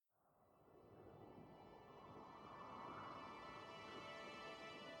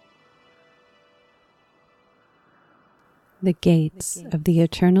The gates of the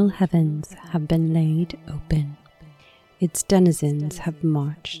eternal heavens have been laid open. Its denizens have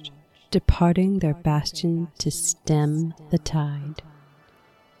marched, departing their bastion to stem the tide.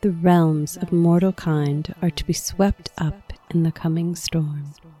 The realms of mortal kind are to be swept up in the coming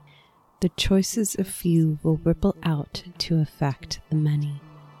storm. The choices of few will ripple out to affect the many.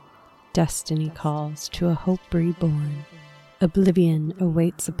 Destiny calls to a hope reborn. Oblivion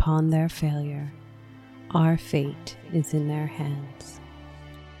awaits upon their failure. Our fate is in their hands.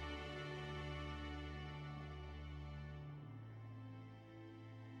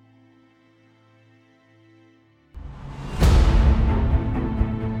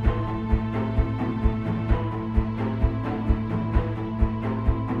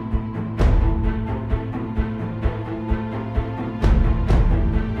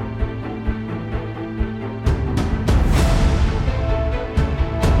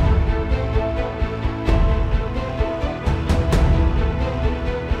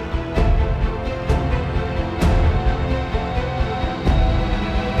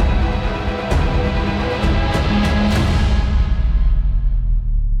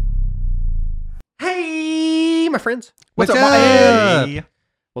 Friends, what's up? Hey.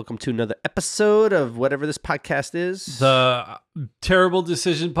 Welcome to another episode of whatever this podcast is. The Terrible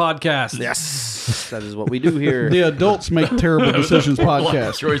Decision Podcast. Yes, that is what we do here. The Adults Make Terrible Decisions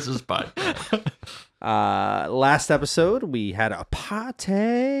Podcast. Choices podcast. Last episode, we had a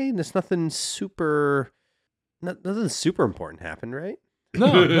party. There's nothing super important happened, right?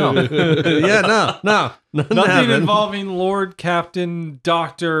 No. Yeah, no. Nothing involving Lord Captain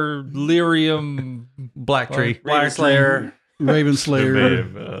Dr. Lyrium Blacktree. Ravenslayer.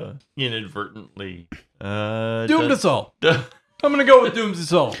 Ravenslayer. Inadvertently. Doomed us all. I'm going to go with Doomed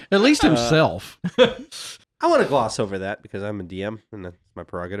us all. At least himself. I want to gloss over that because I'm a DM and that's my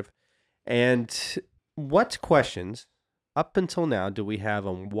prerogative. And what questions up until now do we have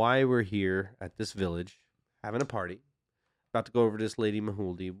on why we're here at this village having a party? About to go over to this Lady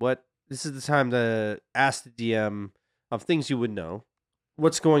Mahuldi. This is the time to ask the DM of things you would know.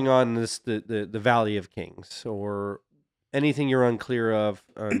 What's going on in the Valley of Kings, or anything you're unclear of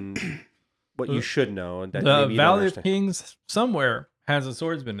on what you should know. And that the maybe you Valley don't of understand. Kings somewhere has a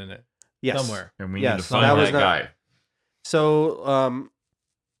swordsman in it. Yes. Somewhere. And we Yes, need to find that was that not- guy. So,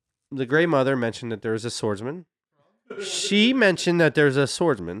 the Grey Mother mentioned that there is a swordsman. She mentioned that there's a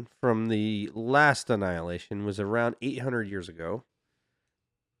swordsman from the last annihilation, was around 800 years ago.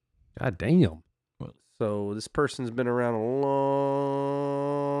 God damn. So this person's been around a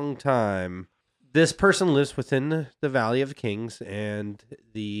long time. This person lives within the Valley of Kings, and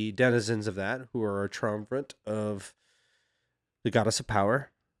the denizens of that, who are a triumvirate of the goddess of power,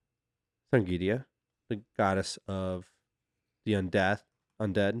 Thungidia, the goddess of the undead,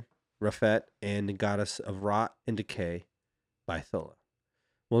 Rafet, and the goddess of rot and decay, Bythola,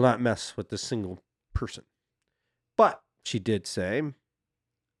 will not mess with this single person. But she did say,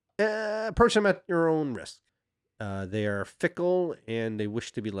 approach them at your own risk. They are fickle and they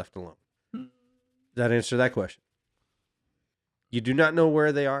wish to be left alone. Does that answer that question? You do not know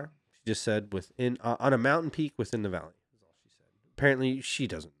where they are. She just said on a mountain peak within the valley. That's all she said. Apparently, she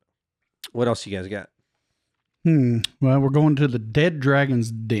doesn't know. What else you guys got? Well, we're going to the Dead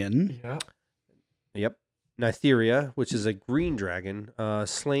Dragon's Den. Yeah. Yep. Nytheria, which is a green dragon,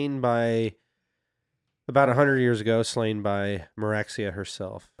 slain by about 100 years ago, slain by Meraxia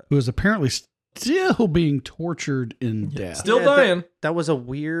herself. Who is apparently still being tortured in death. Still dying. That was a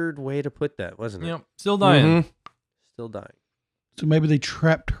weird way to put that, wasn't it? Yep. Still dying. Still dying. So maybe they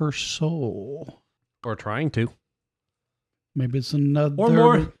trapped her soul. Or trying to. Maybe it's another... Or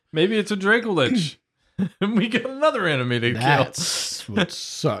more. Maybe it's a Dracolich. And we got another enemy to kill. That's what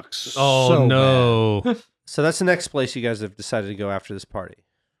sucks. Oh, so no. bad. So that's the next place you guys have decided to go after this party.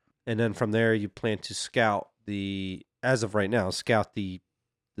 And then from there, you plan to scout as of right now, the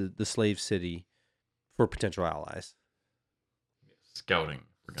slave city for potential allies. Scouting.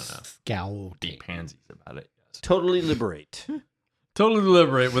 We're going to Scout. be pansies about it. Yes. Totally liberate. Totally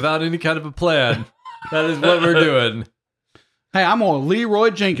deliberate without any kind of a plan. That is what we're doing. Hey, I'm on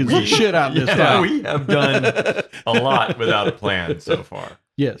Leroy Jenkins and shit out this time. We have done a lot without a plan so far.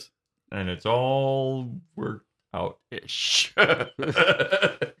 Yes. And it's all worked out-ish.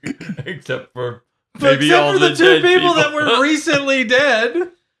 Except for maybe Except all for the two dead people that were recently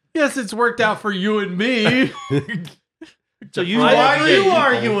dead. Yes, it's worked out for you and me. So you Why why are are you you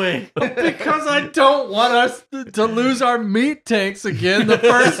arguing? Because I don't want us to lose our meat tanks again. The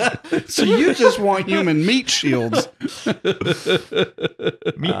first. So you just want human meat shields.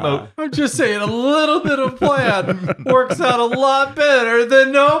 Meat moat. I'm just saying, a little bit of plan works out a lot better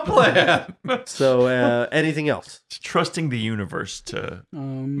than no plan. So anything else? Trusting the universe to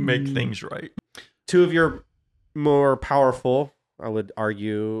make things right. Two of your more powerful, I would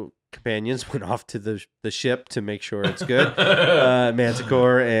argue, companions went off to the ship to make sure it's good.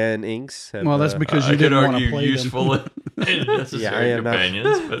 Manticore and Inks. Have, Well, that's because you I could didn't want to argue play useful them. and necessary Yeah, I am not-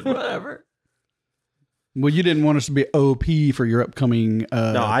 companions, but whatever. Well, you didn't want us to be OP for your upcoming.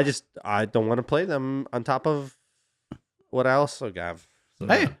 no, I don't want to play them on top of what I also have. So,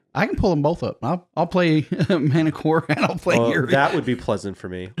 Hey, I can pull them both up. I'll play Manicore and I'll play Yuri. that would be pleasant for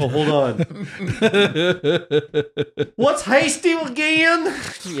me. Oh, hold on. What's hasty again?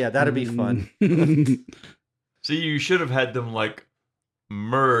 Yeah, that'd be fun. See, you should have had them like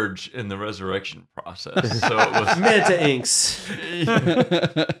merge in the resurrection process. So it was Manta Inks.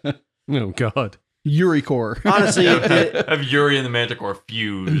 Oh God. Yuri Core. Honestly, have Yuri and the Manticore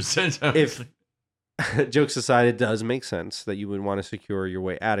fuse. if jokes aside, it does make sense that you would want to secure your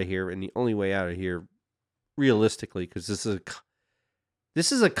way out of here, and the only way out of here, realistically, because this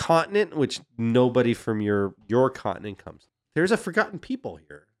is a continent which nobody from your continent comes. There's a forgotten people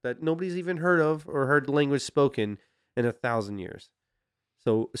here that nobody's even heard of or heard the language spoken in 1,000 years.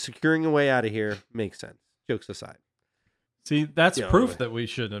 So securing a way out of here makes sense. Jokes aside. See, that's Yeah, proof right. that we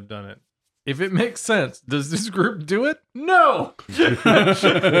shouldn't have done it. If it makes sense, does this group do it? No.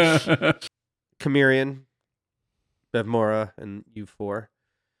 Chimerian, Bevmora, and you four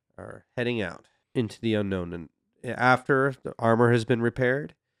are heading out into the unknown. And after the armor has been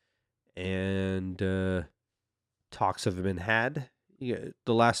repaired and talks have been had, the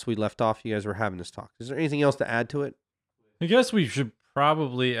last we left off, you guys were having this talk. Is there anything else to add to it? I guess we should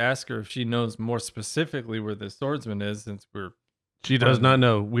probably ask her if she knows more specifically where the swordsman is, since we're She does not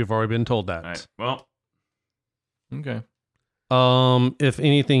know. We've already been told that. All right, well, okay. If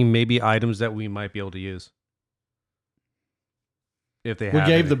anything, maybe items that we might be able to use. If they We have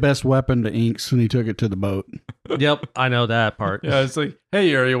gave any. the best weapon to Inks and he took it to the boat. Yep, I know that part. Yeah, it's like, hey,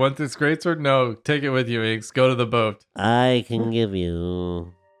 Yuri, you want this greatsword? No, take it with you, Inks. Go to the boat. I can give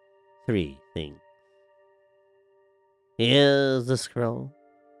you 3 things. Here's the scroll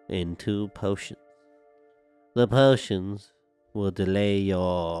and 2 potions. The potions will delay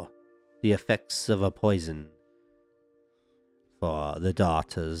the effects of a poison for the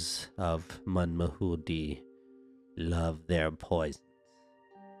daughters of Munmahudi love their poisons.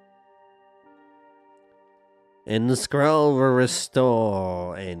 And the scroll will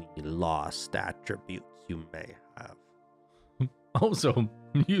restore any lost attributes you may have. Also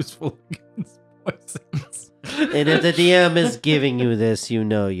useful against poisons. And if the DM is giving you this, you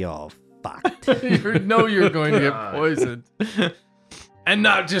know you're fucked. You know you're going to get poisoned. And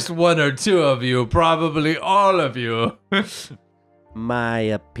not just 1 or 2 of you, probably all of you. My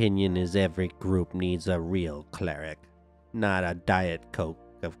opinion is every group needs a real cleric, not a Diet Coke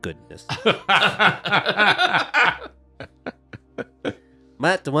of goodness.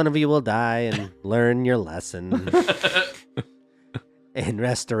 But one of you will die and learn your lesson. And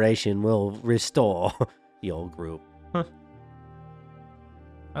restoration will restore your group.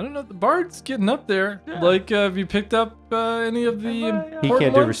 I don't know. The bard's getting up there. Yeah. Like, have you picked up any of the He important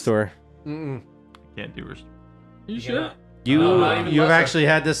can't do ones? restore. Mm-mm. can't do restore. You sure? You not even you've lesser. actually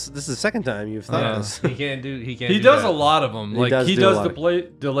had this. This is the second time you've thought Yeah. this. He can't do. He can't. He do does that. a lot of them. He Like does he do a does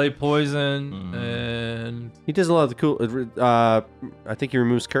lot delay poison Mm. and He does a lot of the cool. I think he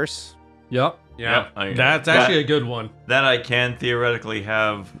removes curse. yep. Yeah, Yep, that's actually a good one. That I can theoretically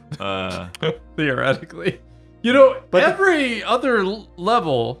have. Theoretically, you know, But every other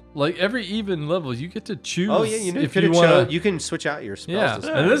level, like every even level, you get to choose. Oh yeah, you know, if you want to. you can switch out your spells. Yeah, to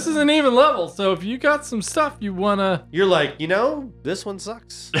spell. and this is an even level, so if you got some stuff you wanna, You're like, this one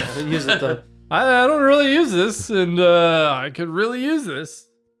sucks. I'll use it though. I don't really use this, and I could really use this.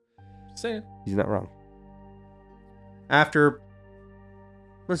 Just saying. He's not wrong. After,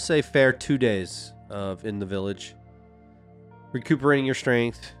 let's say, fair 2 days of in the village, recuperating your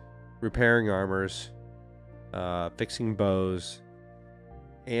strength, repairing armors, fixing bows,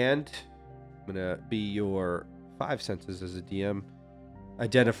 and I'm gonna be your 5 senses as a DM,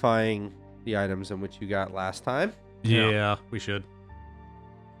 identifying the items in which you got last time. Yeah, we should.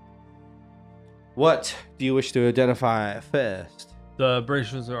 What do you wish to identify first? The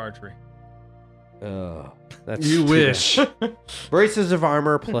bracelets of archery. Oh, that's You too wish. bad. Braces of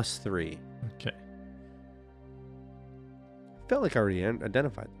armor +3. Okay. I felt like I already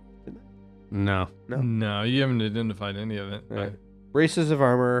identified, didn't No. No. No, you haven't identified any of it. All right. Races of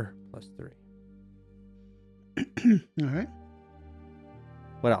armor +3. All right.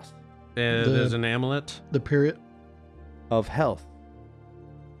 What else? There's an amulet. The period. Of health.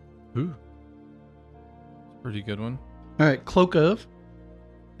 Ooh. Pretty good one. All right. Cloak of.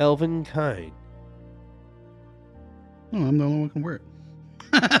 Elven kind. Oh, I'm the only one who can wear it.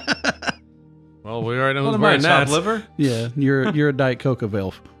 Well, we already know What who's am I, wearing that. chopped liver? Yeah, you're a Diet Coke of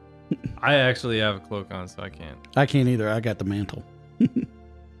elf. I actually have a cloak on, so I can't. I can't either. I got the mantle.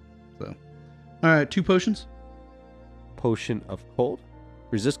 So, all right, 2 potions. Potion of cold.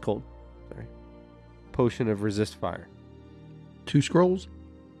 Resist cold. Sorry. Potion of resist fire. 2 scrolls.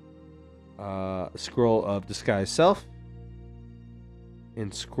 Scroll of disguise self.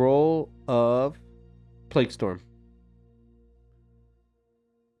 And scroll of plague storm.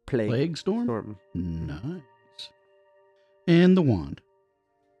 Plague storm. Storm. Nice. And the wand.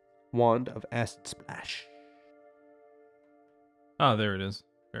 Wand of acid splash. Oh, there it is.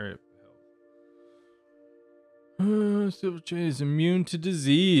 Very. Silver Chain is immune to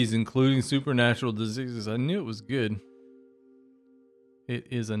disease, including supernatural diseases. I knew it was good. It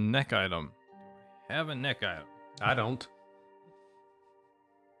is a neck item. Have a neck item. I don't.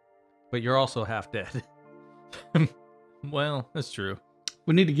 But you're also half dead. Well, that's true.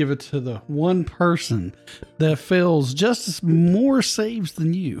 We need to give it to the one person that fails just as more saves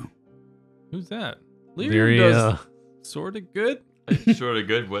than you. Who's that? Very, Leader does sort of good. Sort of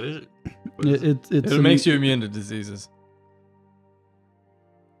good. What is it? What is it? It's It makes you immune to diseases.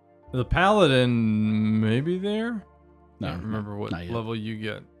 The paladin, maybe there? No, I don't remember what not yet. level you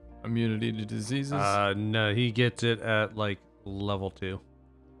get immunity to diseases. No, he gets it at like level 2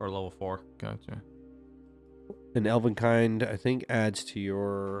 or level 4. Gotcha. An elven kind, I think, adds to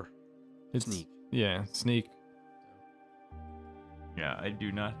your It's, sneak. Yeah, sneak. Yeah, I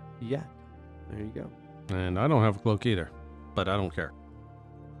do not. Yeah. There you go. And I don't have a cloak either, but I don't care.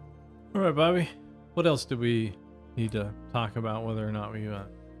 All right, Bobby. What else do we need to talk about? Whether or not we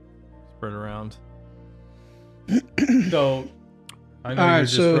spread around. So, I know All you're right,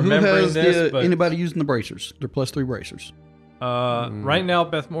 just so who remembering has this, but anybody using the bracers? They're +3 bracers. right now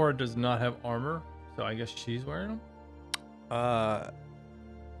Beth Moore does not have armor, so I guess she's wearing them.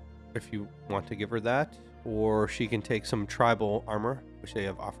 If you want to give her that, or she can take some tribal armor, which they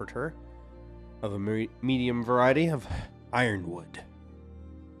have offered her, of a medium variety of ironwood.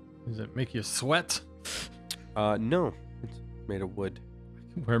 Does it make you sweat? No, it's made of wood.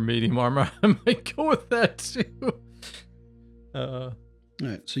 I can wear medium armor. I might go with that too. All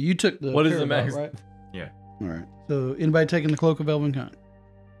right, so you took the What is the parabot, max? right? Yeah. All right. So anybody taking the cloak of elven kind?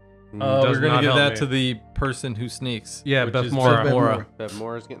 We're gonna not give help that me. to the person who sneaks. Yeah, which Beth is Mora. Beth Mora. Bev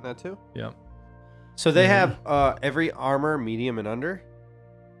Moore is getting that too? Yeah. So they have every armor, medium and under,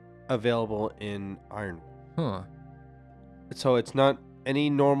 available in ironwood. Huh. So it's not any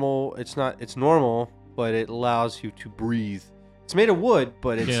normal, it's normal, but it allows you to breathe. It's made of wood,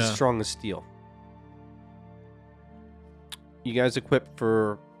 but it's as Yeah. strong as steel. You guys equipped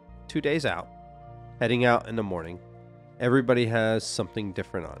for 2 days out, heading out in the morning. Everybody has something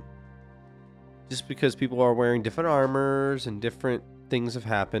different on. Just because people are wearing different armors and different things have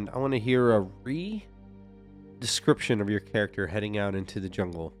happened, I want to hear a description of your character heading out into the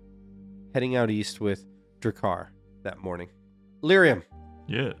jungle. Heading out east with Drakkar that morning. Lyrium,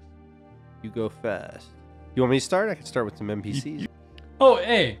 Yeah. you go fast. You want me to start? I can start with some NPCs. Oh,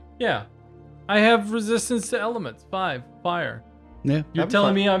 hey, yeah. I have resistance to elements. 5 fire. Yeah. You're That'd be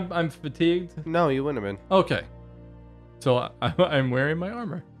telling fun. me I'm fatigued? No, you wouldn't have been. Okay. So I'm wearing my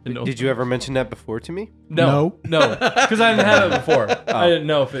armor. Did you ever mention that before to me? No, because I didn't have it before. I didn't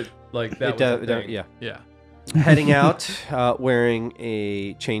know if it like that. It was does- a thing. yeah. Yeah. Heading out, wearing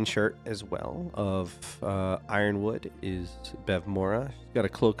a chain shirt as well of ironwood is Bev Mora. She's got a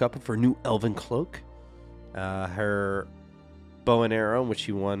cloak up of her new elven cloak. Her bow and arrow, which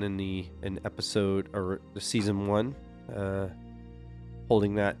she won in episode or the season 1.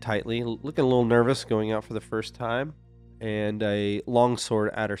 Holding that tightly, looking a little nervous going out for the first time. And a long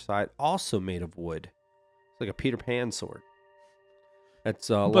sword at her side, also made of wood. It's like a Peter Pan sword. It's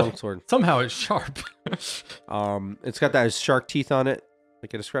a long sword. Somehow it's sharp. It's got that shark teeth on it,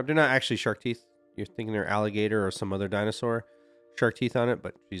 like I described. They're not actually shark teeth. You're thinking they're alligator or some other dinosaur. Shark teeth on it,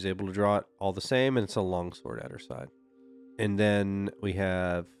 but she's able to draw it all the same, and it's a long sword at her side. And then we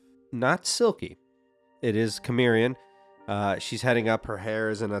have not Silky. It is Chimerian. She's heading up. Her hair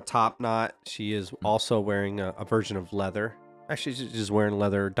is in a top knot. She is also wearing a version of leather. Actually, she's just wearing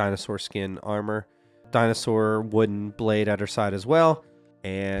leather dinosaur skin armor. Dinosaur wooden blade at her side as well.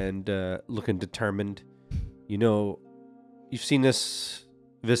 And looking determined. You know, you've seen this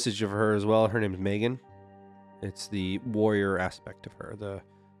visage of her as well. Her name's Megan. It's the warrior aspect of her, the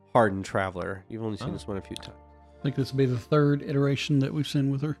hardened traveler. You've only seen this one a few times. I think this will be the third iteration that we've seen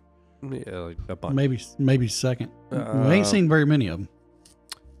with her. Yeah, like a bunch. Maybe second. We ain't seen very many of them.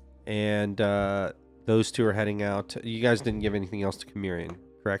 And those two are heading out. You guys didn't give anything else to Chimerian,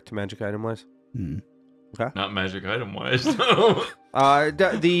 correct? Magic item wise? Okay. Not magic item wise. No.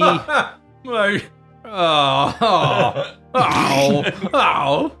 Like, oh.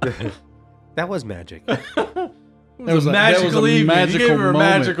 That was magic. That was a magical evening. magical You gave her a moment.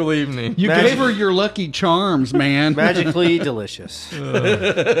 magical evening. You gave her your lucky charms, man. Magically delicious.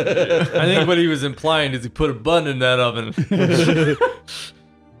 I think what he was implying is he put a bun in that oven.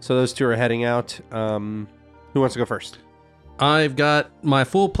 So those two are heading out. Who wants to go first? I've got my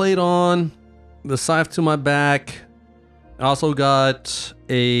full plate on, the scythe to my back. I also got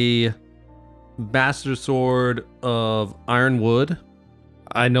a bastard sword of iron wood.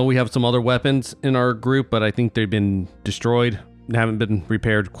 I know we have some other weapons in our group, but I think they've been destroyed and haven't been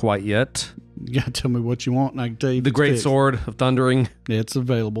repaired quite yet. You gotta tell me what you want, and I can tell you. if The it's great fixed. sword of thundering. It's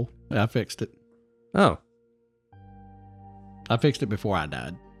available. I fixed it. Oh, I fixed it before I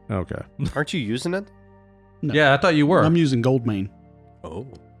died. okay. Aren't you using it? No. Yeah, I thought you were. I'm using Goldmane. Oh.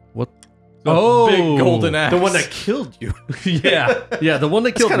 What? Oh, big golden axe. The one that killed you. Yeah, the one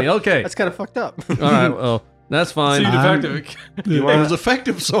that killed me. Okay. That's kind of fucked up. All right, well, that's fine. So defective. It was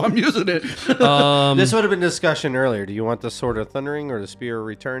effective, so I'm using it. This would have been discussion earlier. Do you want the Sword of Thundering or the Spear of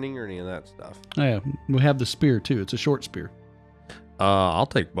Returning or any of that stuff? Yeah, we have the spear too. It's a short spear. I'll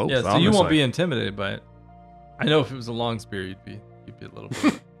take both. Yeah, so you won't be intimidated by it. I know if it was a long spear, you'd be a little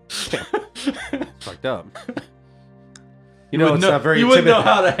bit. It's fucked up. You know, it's not very You wouldn't know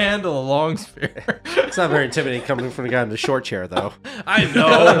intimidating. how to handle a long spear. It's not very intimidating coming from the guy in the short chair, though. I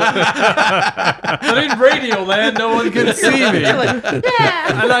know. But in Radio Land, no one can see me. And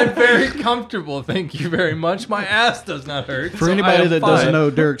I'm very comfortable. Thank you very much. My ass does not hurt. For so I anybody am that fine. doesn't know,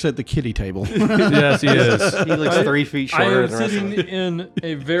 Derek's at the kitty table. Yes, he is. He looks 3 feet I shorter am than the rest of sitting us. in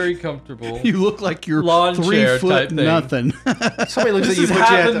a very comfortable. You look like you're Lawn 3 chair foot type thing. nothing. Somebody looks This at you, has put you at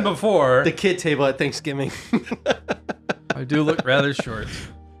happened before. the kid table at Thanksgiving. I do look rather short.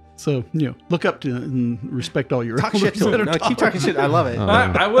 So, look up to and respect all your Talk shit to him. No, keep talking shit. I love it.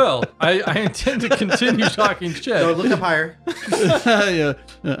 I will. I intend to continue talking shit. No, look up higher. Yeah,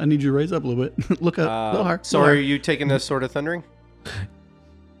 I need you to raise up a little bit. Look up a little higher. So little are higher. you taking the Sword of Thundering?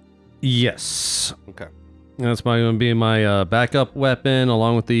 Yes. Okay. That's going to be my backup weapon,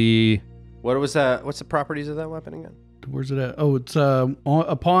 along with the. What was that? What's the properties of that weapon again? Where's it at? Oh, it's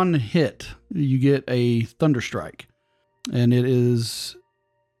upon hit, you get a Thunder Strike. And it is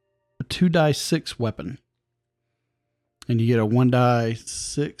a 2d6 weapon. And you get a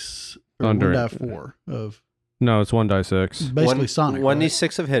 1d6 or Thunder. 1d4 of No, it's 1d6. basically Sonic.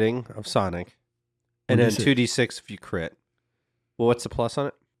 1d6 of hitting of Sonic. And then 1d6. 2d6 if you crit. Well, what's the plus on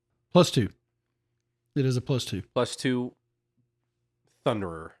it? +2. It is a +2. +2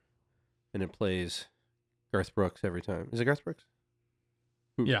 Thunderer. And it plays Garth Brooks every time. Is it Garth Brooks?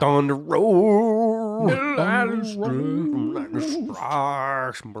 Yeah. Thunder roll. Love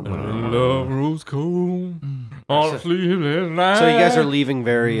rose cold. All sleepless night. So you guys are leaving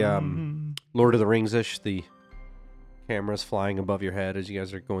very Lord of the Rings-ish. The cameras flying above your head as you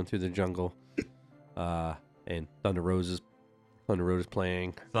guys are going through the jungle. And Thunder Road is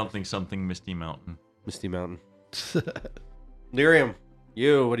playing. Something Misty Mountain. Misty Mountain. Lyrium,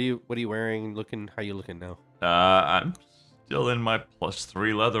 what are you wearing? How you looking now? I'm still in my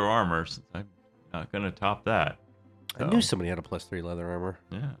 +3 leather armor. Since I'm not gonna top that. I knew somebody had a +3 leather armor.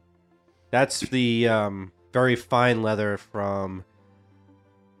 Yeah. That's the very fine leather from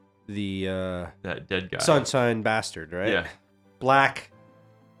the That dead guy. Sunshine Bastard, right? Yeah. Black,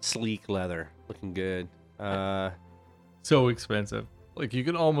 sleek leather, looking good. So expensive. Like, you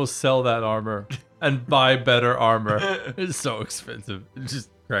can almost sell that armor and buy better armor. It's so expensive. It just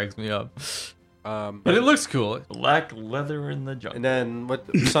cracks me up. But it looks cool. Black leather in the jungle. And then what?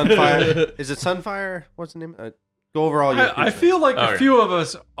 Sunfire? Is it Sunfire? What's the name? Go over all your. I feel like a Okay. few of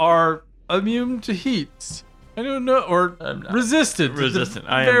us are immune to heat. I don't know, or I'm not. resistant. Resistant.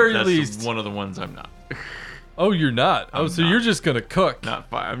 At the very That's least. one of the ones I'm not. Oh, you're not. I'm So not. you're just gonna cook. Not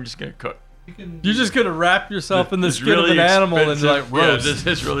fire. I'm just gonna cook. You're just gonna wrap yourself in the This skin of an animal and like roast. Yeah,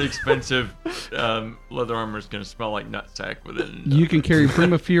 this really expensive leather armor is gonna smell like nutsack within. You can carry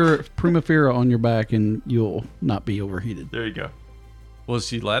Primavera on your back and you'll not be overheated. There you go. Will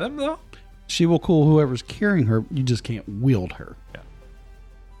she let him though? She will cool whoever's carrying her. You just can't wield her.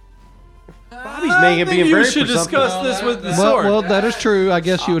 Bobby's making it being you very should presumptive. discuss this with the sword. Well, that is true. I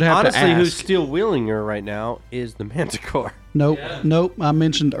guess you would have Honestly, to ask. who's still wielding her right now is the Manticore. Nope. Nope. I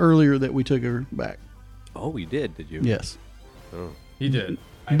mentioned earlier that we took her back. Oh, you did you? Yes. Oh. He did.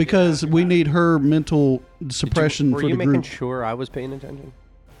 Because we need her mental suppression Were for you the making group. sure I was paying attention?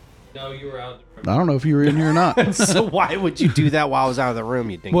 No, you were out. I don't know if you were in here or not. So why would you do that while I was out of the room,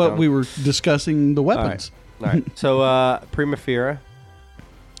 you ding Well, dong? we were discussing the weapons All right. So, Primavera.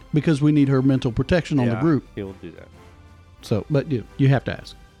 because we need her mental protection on the group. He'll do that. So, but you have to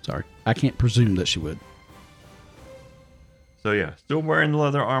ask. Sorry. I can't presume that she would. So yeah, still wearing the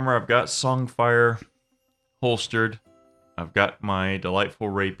leather armor. I've got Songfire holstered. I've got my delightful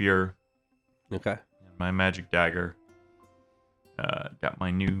rapier, Okay. and my magic dagger. Got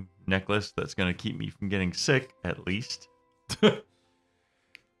my new necklace that's going to keep me from getting sick, at least. I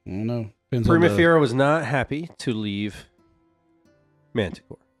don't know. Depends on Primavera was not happy to leave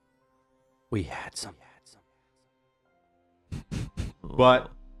Manticore. We had some. But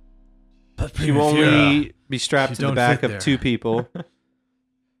she will only be strapped She to the don't back fit of there. 2 people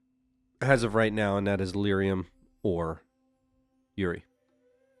as of right now, and that is Lyrium or Yuri.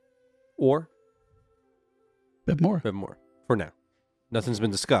 Or bit more. bit more for now. Nothing's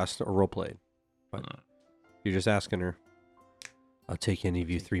been discussed or role played. But you're just asking her. I'll take any of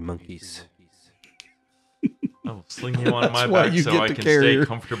you 3 monkeys. I will sling you on my That's why back you so get I the can carrier. stay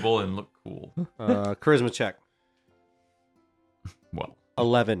comfortable and look cool. Charisma check. Well,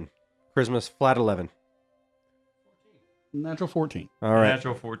 11. Charisma's flat 11. Natural 14. All right.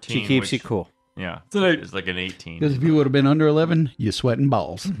 natural 14. She keeps you which- cool. Yeah, an 8. it's like an 18. Because if you would have been under 11, you sweating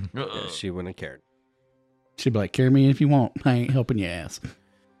balls. She wouldn't have cared. She'd be like, carry me if you want. I ain't helping your ass.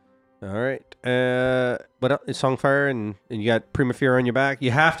 All right. What else? Songfire and you got Primavera on your back.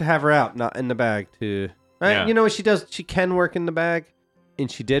 You have to have her out, not in the bag. To Yeah. You know what she does? She can work in the bag, and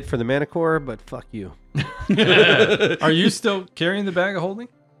she did for the Manicore. But fuck you. Are you still carrying the bag of holding?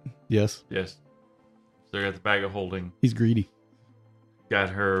 Yes. Yes. So I got the bag of holding. He's greedy. Got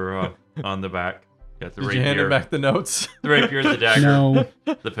her on the back. Got the Did rapier. you hand her back the notes? The rapier, the dagger, No.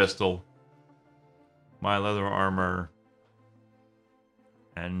 the pistol, my leather armor,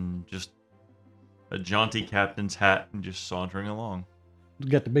 and just a jaunty captain's hat and just sauntering along. You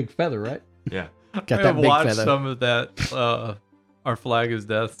got the big feather, right? Yeah. Got I that have big watched feather. some of that. Our Flag is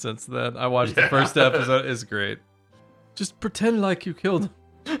Death since then. I watched the first episode. It's great. Just pretend like you killed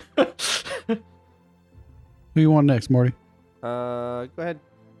him. Who you want next, Marty? Go ahead,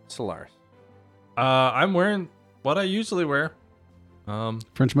 Solaris. I'm wearing what I usually wear.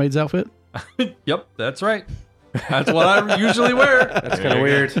 French maid's outfit? Yep, that's right. That's what I usually wear. That's There kind of you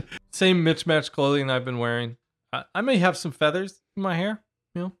weird. Same mismatched clothing I've been wearing. I may have some feathers in my hair,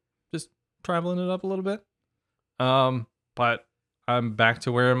 just traveling it up a little bit. But I'm back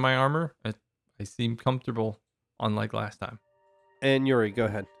to wearing my armor. I seem comfortable, unlike last time. And Yuri, go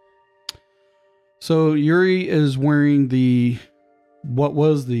ahead. So Yuri is wearing what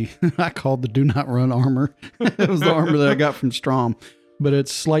was the, I called the do not run armor. It was the armor that I got from Strom, but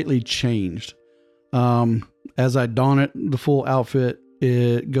it's slightly changed. As I don it, the full outfit,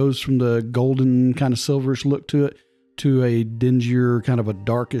 it goes from the golden kind of silverish look to it to a dingier kind of a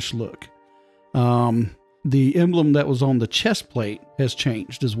darkish look. The emblem that was on the chest plate has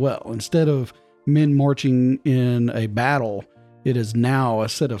changed as well. Instead of men marching in a battle, it is now a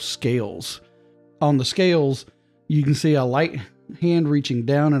set of scales. On the scales, you can see a light hand reaching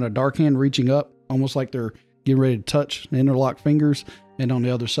down and a dark hand reaching up, almost like they're getting ready to touch interlock fingers. And on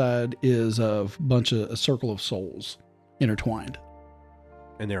the other side is a circle of souls intertwined.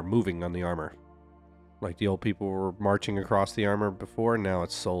 And they're moving on the armor. Like the old people were marching across the armor before, now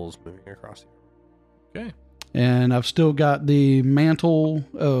it's souls moving across the armor. Okay. And I've still got the mantle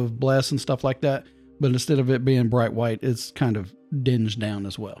of bless and stuff like that, but instead of it being bright white, it's kind of dinged down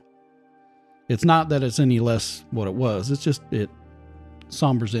as well. It's not that it's any less what it was. It's just it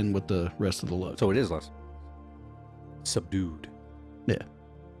sombers in with the rest of the look. So it is less subdued. Yeah.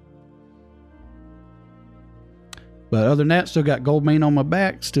 But other than that, still got gold mane on my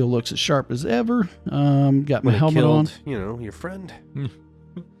back. Still looks as sharp as ever. Got my When it helmet on. killed, your friend.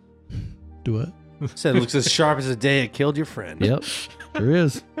 Do what? Said it looks as sharp as the day it killed your friend. Yep, there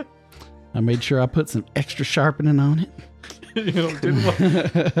is. I made sure I put some extra sharpening on it.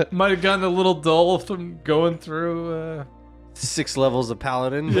 Might have gotten a little dull from going through. 6 levels of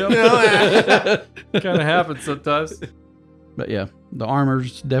paladin. Yep. Kind of happens sometimes. But yeah, the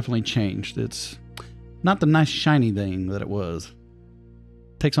armor's definitely changed. It's not the nice shiny thing that it was.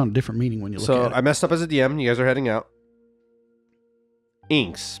 Takes on a different meaning when you look So at it. I messed up as a DM. You guys are heading out.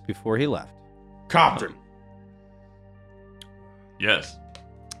 Inks before he left. Copton. Yes.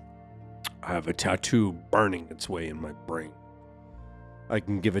 I have a tattoo burning its way in my brain. I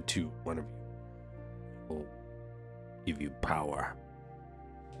can give it to one of you. We'll give you power.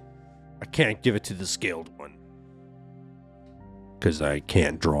 I can't give it to the scaled one. Because I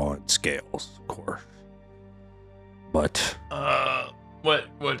can't draw in scales, of course. But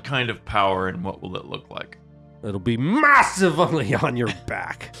What kind of power and what will it look like? it'll be massively on your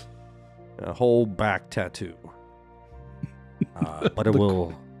back. A whole back tattoo. But it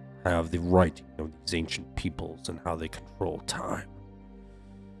will have the writing of these ancient peoples and how they control time.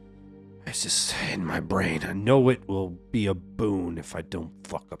 It's just in my brain. I know it will be a boon if I don't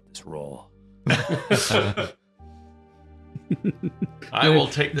fuck up this roll. I will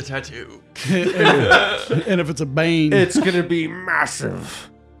take the tattoo. And if it's a bane, It's gonna be massive.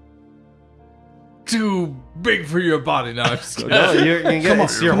 Too big for your body now. I'm just kidding. No, you're gonna get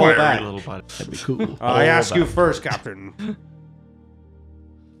it's your whole Very back. little body. that'd be cool. I ask you first, Captain.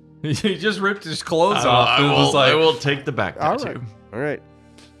 He just ripped his clothes off. I And was I like, will take the back All tattoo. right. All right.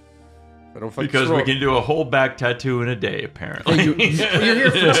 I don't fuck Because this we roll. can do a whole back tattoo in a day, apparently. You're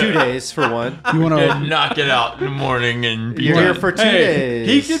here for 2 days, for one. You want And to? knock it out in the morning and be You're done. here for 2 hey,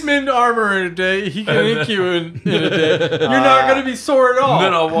 days. he can mend armor in a day. He can ink you in a day. You're not going to be sore at all.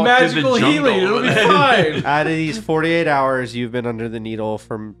 Then I'll walk Magical through the jungle. healing. It'll be fine. Out of these 48 hours, you've been under the needle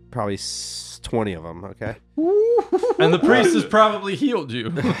for probably 20 of them, okay? And the priest has probably healed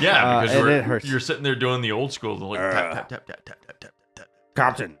you. Yeah, because and it hurts. you're sitting there doing the old school, like tap, tap, tap, tap, tap, tap, tap, tap.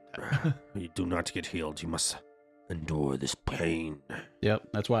 Captain, you do not get healed. You must endure this pain. Yep,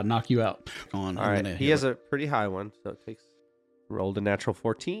 that's why I knock you out. Go on. All right. He has a pretty high one, so it takes rolled a natural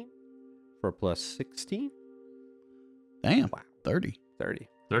 14 for a plus 16, Damn. Wow. 30. 30.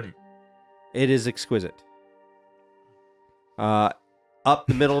 30. It is exquisite. Up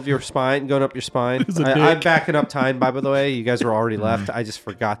the middle of your spine, going up your spine. It's a I'm dick. backing up time, by the way. You guys were already left. I just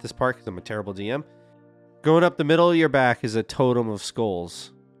forgot this part because I'm a terrible DM. Going up the middle of your back is a totem of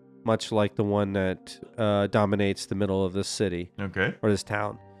skulls, much like the one that dominates the middle of this city Okay. or this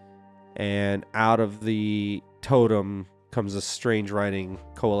town. And out of the totem comes a strange writing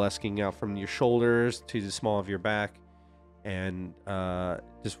coalescing out from your shoulders to the small of your back. And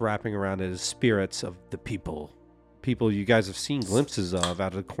just wrapping around it is spirits of the people. People you guys have seen glimpses of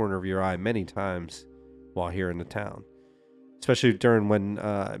out of the corner of your eye many times while here in the town. Especially during when,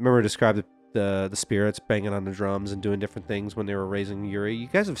 remember I described the spirits banging on the drums and doing different things when they were raising Yuri. You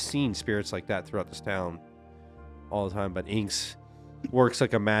guys have seen spirits like that throughout this town all the time, but Inks works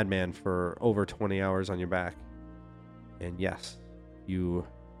like a madman for over 20 hours on your back. And yes, you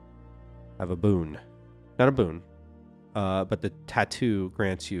have a boon. Not a boon, but the tattoo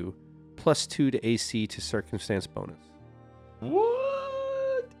grants you +2 to AC to circumstance bonus.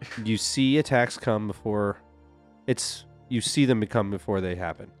 What? You see attacks come before you see them become before they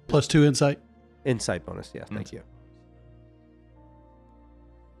happen. +2 insight. Insight bonus, yeah, thank you.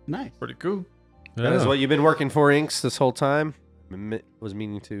 Nice. Pretty cool. That is what you've been working for, Inks, this whole time. Was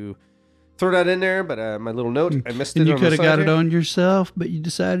meaning to throw that in there, but my little note, I missed it. And you on the could have side got it here. on yourself, but you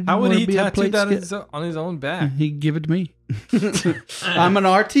decided How you would want he to be a tattoo plate that on his own back? He'd give it to me. I'm an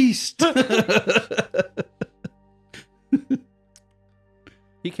artiste.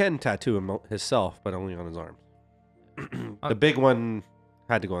 He can tattoo himself, but only on his arms. The big one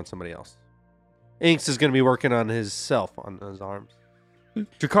had to go on somebody else. Inks is going to be working on himself on his arms.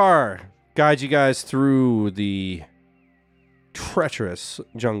 Jakar guides you guys through the treacherous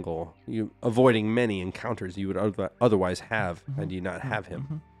jungle, you avoiding many encounters you would otherwise have had you not have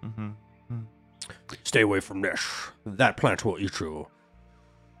him. Stay away from this. That plant will eat you.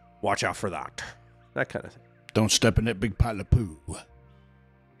 Watch out for that. That kind of thing. Don't step in that big pile of poo.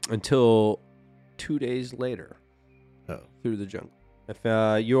 Until 2 days later, through the jungle. If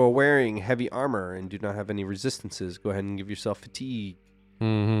you are wearing heavy armor and do not have any resistances, go ahead and give yourself fatigue.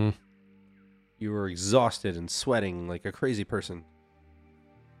 Mm-hmm. You are exhausted and sweating like a crazy person.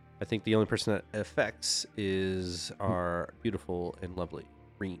 I think the only person that affects is our beautiful and lovely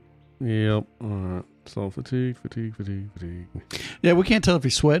Reen. Yep. All right. So fatigue. Yeah, we can't tell if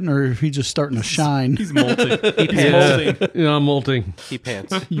he's sweating or if he's just starting to shine. He's molting. He's Yeah, molting. yeah, I'm molting. He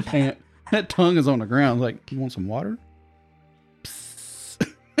pants. You can't. That tongue is on the ground. Like, you want some water?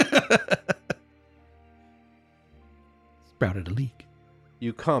 Sprouted a leak.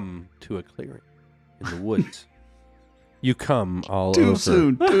 You come to a clearing in the woods. You come all Too over.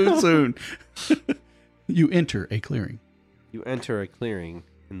 soon. Too soon. You enter a clearing. You enter a clearing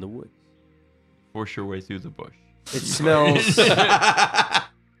in the woods. Force your way through the bush. It smells. The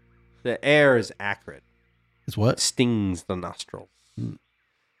air is acrid. Is what? Stings the nostrils.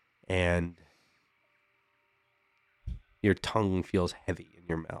 And your tongue feels heavy in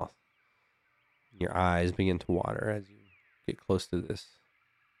your mouth. Your eyes begin to water as you get close to this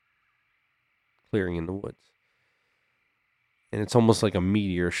clearing in the woods. And it's almost like a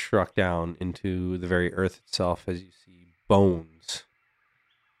meteor struck down into the very earth itself as you see bones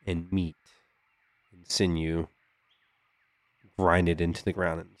and meat and sinew grinded into the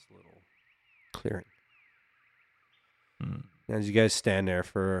ground in this little clearing. As you guys stand there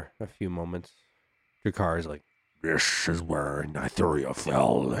for a few moments, Drakkar is like, This is where Nytheria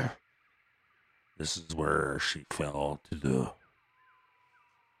fell. This is where she fell to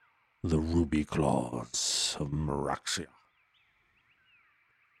the ruby claws of Meraxia.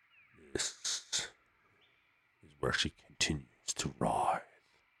 This is where she continues to writhe.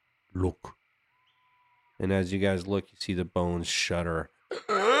 Look. and as you guys look, you see the bones shudder.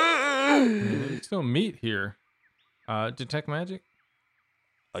 There's no meat here. Detect magic?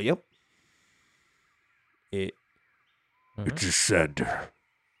 Yep. It is said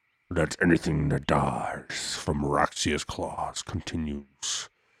that anything that dies from Meraxia's claws continues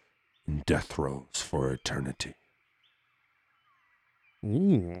in death throes for eternity.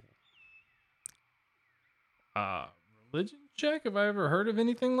 Ooh. Religion check? Have I ever heard of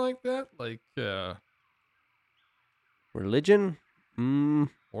anything like that? Like, Religion?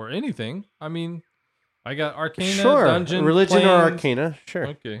 or anything. I mean, I got Arcana, Sure. Dungeon, Religion or Planes. Arcana? Sure.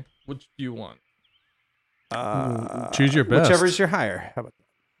 Okay. Which do you want? Choose your best. Whichever's your higher. How about that?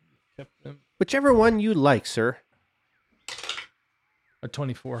 Kept them Whichever one you like, sir. a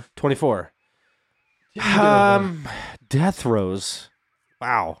 24. 24. Death throes.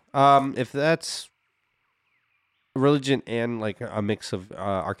 Wow. If that's religion and like a mix of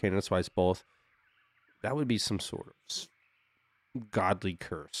arcana, that's why it's both. That would be some sort of godly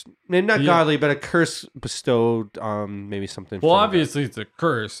curse. Maybe not Yeah. godly, but a curse bestowed on maybe something. Well, from the- obviously it's a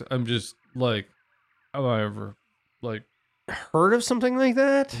curse. I'm just like, have I ever like, heard of something like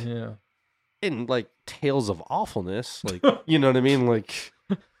that yeah. in like tales of awfulness, like you know what I mean, like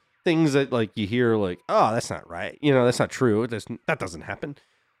things that like you hear like, oh, that's not right, that's not true, that doesn't happen.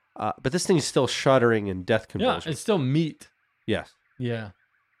 But this thing's still shuddering in death Yeah, convulsions. it's still meat. Yes. Yeah.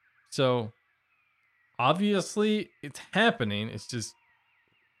 So obviously it's happening. It's just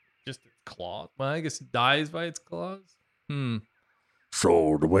its claws. Well, I guess it dies by its claws.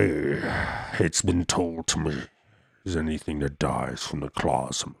 So the way it's been told to me is anything that dies from the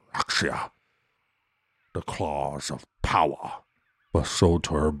claws of Meraxia, the claws of power bestowed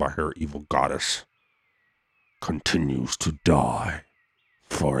to her by her evil goddess, continues to die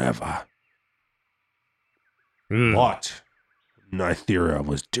forever. But Nytheria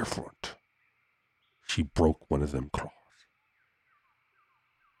was different. She broke one of them claws.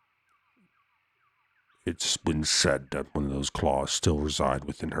 It's been said that one of those claws still reside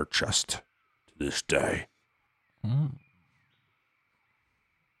within her chest to this day.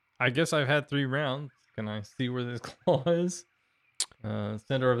 I guess I've had 3 rounds. Can I see where this claw is?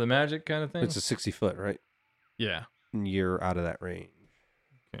 Center of the magic kind of thing? It's a 60 foot, right? Yeah. And you're out of that range.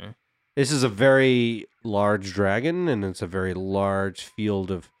 Okay. This is a very large dragon, and it's a very large field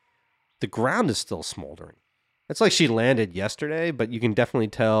of... The ground is still smoldering. It's like she landed yesterday, but you can definitely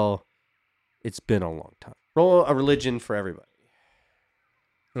tell it's been a long time. Roll a religion for everybody.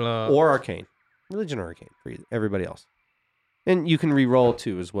 Or arcane. Religion or arcane for everybody else. And you can re-roll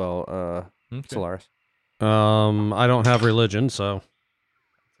too as well, Okay. Solaris. I don't have religion, so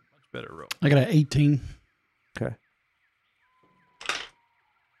Much better roll. I got an 18. Okay.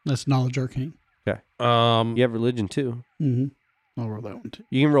 That's knowledge arcane. You have religion too. I'll roll that one too.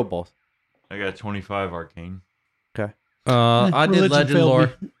 You can roll both. I got 25 arcane. I did Religion legend failed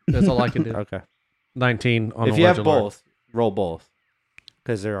lore. me. That's all I can do. Okay. 19 on If the you have legend lore. both, roll both.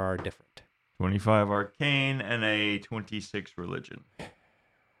 Because there are different. 25 arcane and a 26 religion.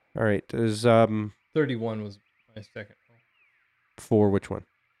 All right. There's 31 was my second for which one?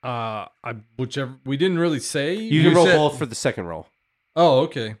 roll. Whichever. We didn't really say. You can roll said- both for the second roll. Oh,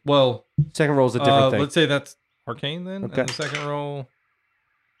 okay. Well, Second roll is a different thing. let's say that's arcane then. Okay. And the second roll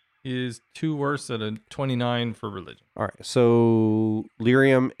is 2 worse at a 29 for religion. All right. So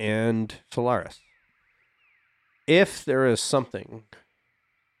Lyrium and Solaris. If there is something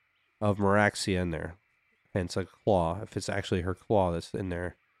of Meraxia in there, hence a claw, if it's actually her claw that's in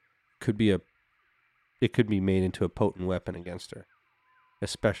there, it could be made into a potent weapon against her.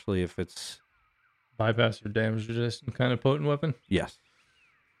 Especially if it's Bypass or damage resistant kind of potent weapon. yes.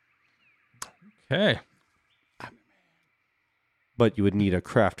 Okay. But you would need a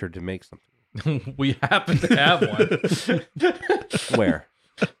crafter to make something. We happen to have one. Where?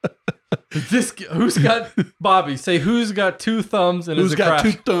 Who's got Bobby? Say who's got 2 thumbs and Who's is a got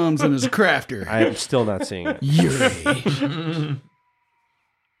craft? 2 thumbs and is a crafter? I am still not seeing it. Yuri.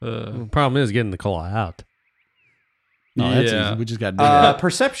 The problem is getting the claw out. No, that's Yeah. easy. We just got to do that.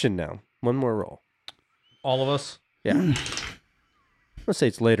 Perception now. One more roll. All of us. Yeah. Let's say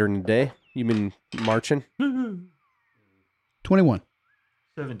it's later in the day. You've been marching. 21.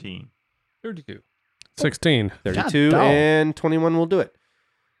 17. 32. 16. 32 God, dog. and 21 will do it.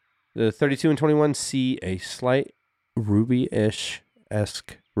 The 32 and 21 see a slight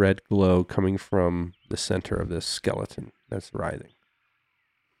ruby-ish-esque red glow coming from the center of this skeleton that's writhing.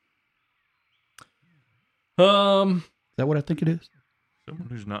 Is that what I think it is? Someone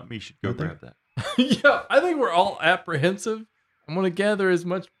who's not me should go Right there. grab that. Yeah, I think we're all apprehensive. I'm going to gather as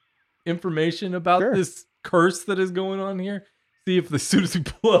much information about Sure. this curse that is going on here. See if as soon as we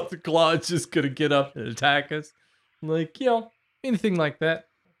pull out the claw, it's just going to get up and attack us. Like, anything like that.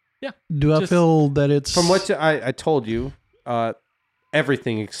 Yeah. Do I Just- feel that it's... From what I told you,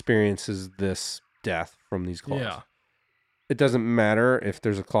 everything experiences this death from these claws. Yeah. It doesn't matter if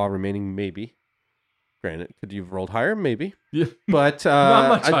there's a claw remaining, maybe. Granted, could you have rolled higher? Maybe. Yeah. But Not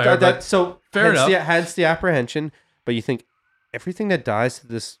much higher, but so fair hence enough. hence the apprehension. But you think everything that dies to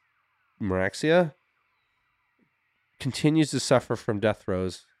this Meraxia continues to suffer from death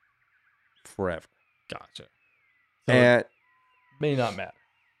throes forever. Gotcha. So And it may not matter.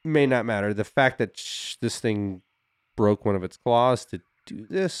 may not matter. The fact that this thing broke one of its claws to do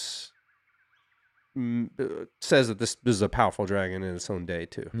this says that this is a powerful dragon in its own day,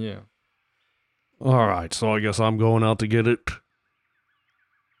 too. Yeah. All right, so I guess I'm going out to get it.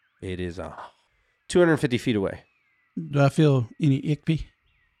 It is 250 feet away. Do I feel any ickpy?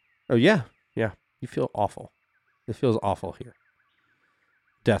 Oh, yeah. Yeah. You feel awful. It feels awful here.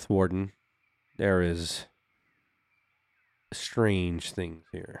 Death Warden, there is strange things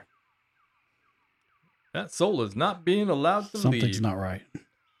here. That soul is not being allowed to Something's leave. not right.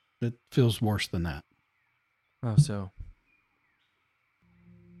 It feels worse than that. Oh, so.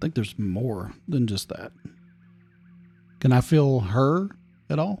 I think there's more than just that. Can I feel her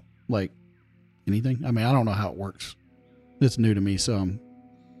at all? Like anything? I mean, I don't know how it works. It's new to me, so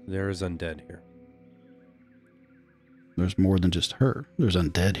There is undead here. there's more than just her. There's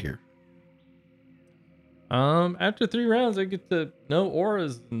undead here. After 3 rounds, I get to know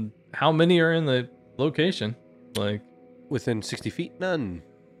auras and how many are in the location. Like, Within 60 feet, none.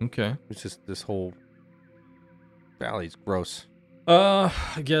 okay. It's just this whole valley's gross. I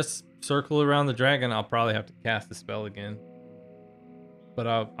guess circle around the dragon. I'll probably have to cast the spell again. But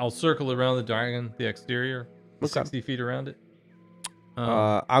I'll circle around the dragon, the exterior, Okay. 60 feet around it.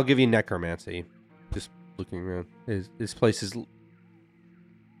 I'll give you necromancy. Just looking around. This place is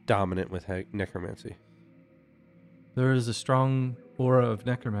dominant with necromancy. There is a strong aura of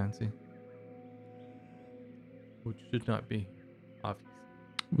necromancy, which should not be obvious.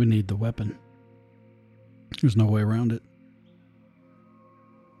 We need the weapon. There's no way around it.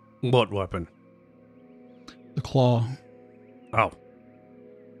 What weapon? The claw. Oh,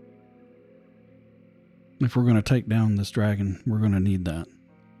 If we're going to take down this dragon, we're going to need that.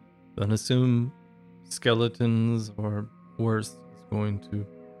 Then assume skeletons or worse is going to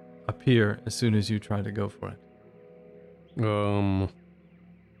appear as soon as you try to go for it.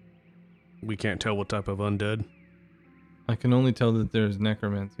 we can't tell what type of undead. I can only tell that there's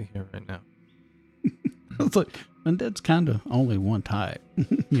necromancy here right now. It's like, undead's kind of only one type.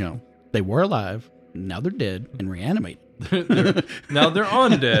 They were alive, now they're dead and reanimated. Now they're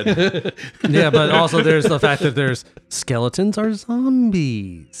undead. Yeah, but also there's the fact that there's skeletons are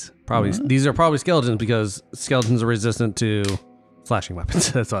zombies. Probably What? these are probably skeletons because skeletons are resistant to slashing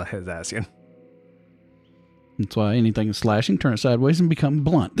weapons. That's what I was asking. That's why anything is slashing, turn it sideways and become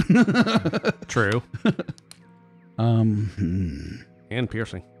blunt. True. Hmm. And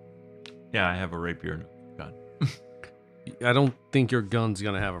piercing. Yeah, I have a rapier and a gun. I don't think your gun's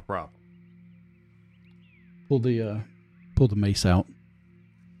gonna have a problem. Pull the mace out.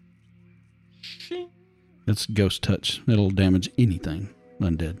 It's ghost touch. It'll damage anything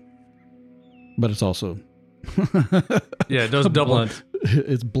undead. But it's also Yeah, it does double. blunt.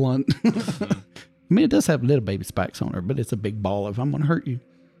 It's blunt. I mean, it does have little baby spikes on her, but it's a big ball if I'm going to hurt you.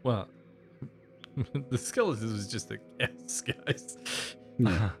 Well, the skeleton was just a guess, guys.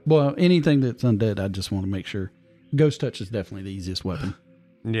 Yeah. Well, anything that's undead, I just want to make sure. Ghost touch is definitely the easiest weapon.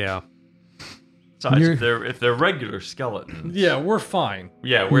 Yeah. Besides, if they're regular skeletons, Yeah, we're fine.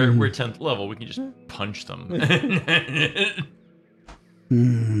 yeah, we're 10th level. We can just punch them.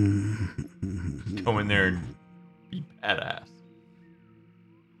 Go in there and be badass.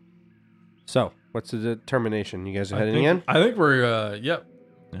 So, what's the determination? You guys are heading in? I think we're, yep,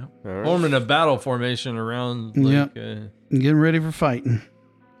 All right. forming a battle formation around, Yep. like, Getting ready for fighting.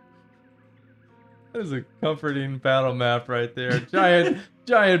 there's a comforting battle map right there.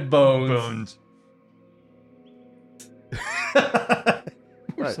 Giant bones.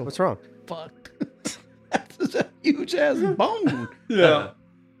 Right, what's wrong? Fucked. huge ass bone. Yeah.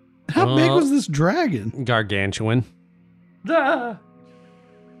 How big was this dragon? Gargantuan. Ah.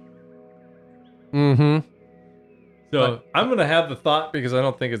 Mm-hmm. So I'm going to have the thought because I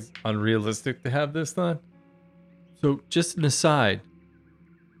don't think it's unrealistic to have this thought. So just an aside,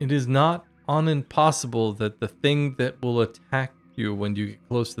 it is not impossible that the thing that will attack you when you get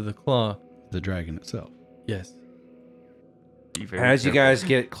close to the claw. The dragon itself. Yes. Be very As you careful. guys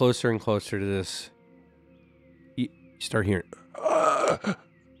get closer and closer to this, you start hearing.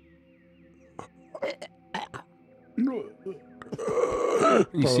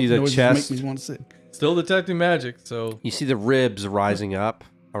 You see the Noises chest. Make me want to sick. Still detecting magic, so You see the ribs rising up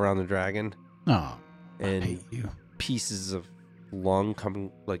around the dragon, Oh, I and hate you. pieces of lung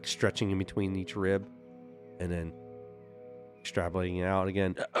coming, like stretching in between each rib, and then extrapolating out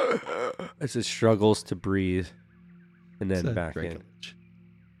again as it struggles to breathe, and then It's a back Draco in. Lich.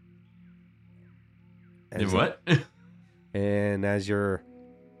 As What? And as you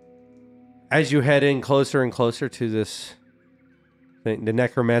head in closer and closer to this thing, the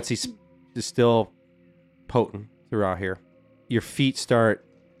necromancy is still potent throughout here. Your feet start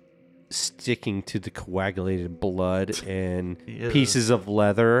sticking to the coagulated blood and Yeah. pieces of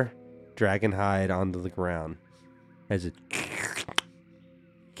leather, dragon hide onto the ground as it's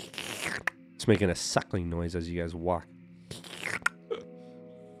making a suckling noise as you guys walk.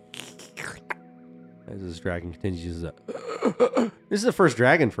 As this dragon continues to... This is the first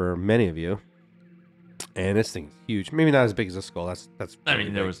dragon for many of you. And this thing's huge. Maybe not as big as a skull. That's I pretty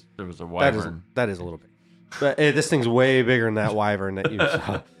mean, big. there was a That is, wyvern. that is a little big. But this thing's way bigger than that wyvern that you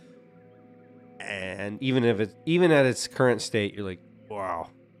saw. And even at its current state, you're like, wow,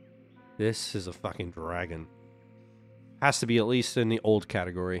 this is a fucking dragon. Has to be at least in the old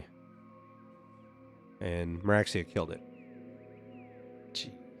category. And Meraxia killed it.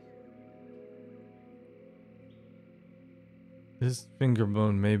 this finger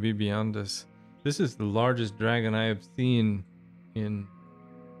bone may be beyond us. This is the largest dragon I have seen in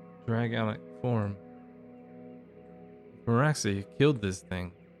dragonic form. Meraxia killed this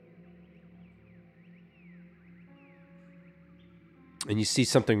thing. And you see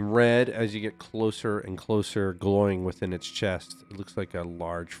something red as you get closer and closer, glowing within its chest. It looks like a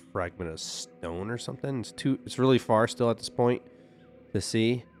large fragment of stone or something. It's really far still at this point to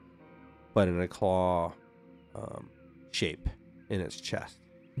see, but in a claw shape in its chest.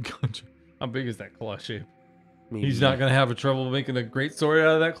 Gotcha. How big is that claw shape? Maybe, He's not gonna have a trouble making a great sword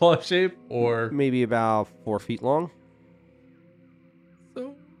out of that claw shape, or maybe about 4 feet long.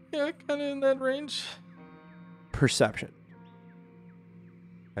 so. Yeah, kind of in that range. Perception.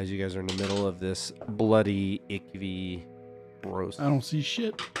 As you guys are in the middle of this bloody, icky, gross. I don't see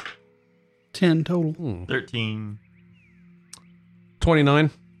shit. 10 total. 13. 29.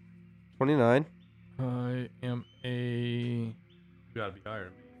 29, I am a. You gotta be higher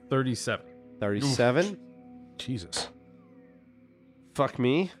than me. 37. 37. Jesus. Fuck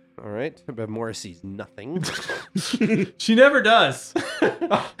me. All right. But Morrissey's nothing. She never does.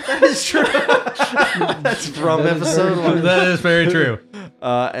 That is true. That's from episode 1. That is very true.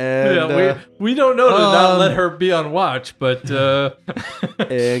 We don't know to not Um, let her be on watch, but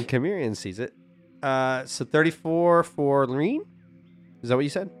And Chameleon sees it. So 34 for Lorene? Is that what you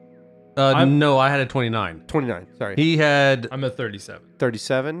said? No, I had a 29. 29. Sorry. He had I'm at 37.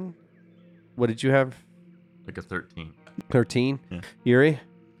 37. What did you have? Like a 13. 13. Yeah. Yuri?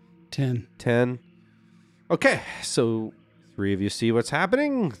 10. 10. Okay. So 3 of you see what's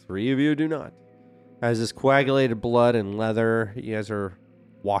happening. 3 of you do not. As this coagulated blood and leather you guys are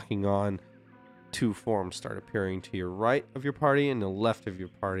walking on, 2 forms start appearing to your right of your party and the left of your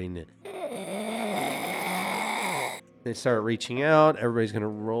party. And they start reaching out. Everybody's going to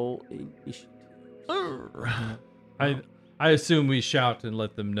roll initiative. I assume we shout and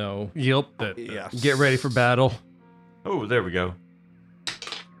let them know Yep. that. Yes. Get ready for battle. Oh, there we go.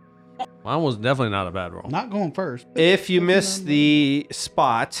 Mine was definitely not a bad roll. Not going first. If you miss the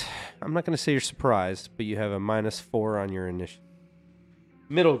spot, I'm not going to say you're surprised, but you have a -4 on your initiative.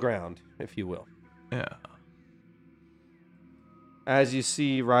 Middle ground, if you will. Yeah. As you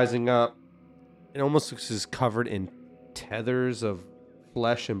see rising up, it almost looks as covered in tethers of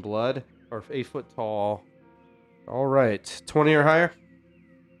flesh and blood, or 8 foot tall. All right, 20 or higher?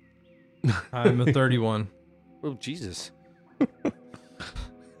 I'm a 31. Oh, Jesus.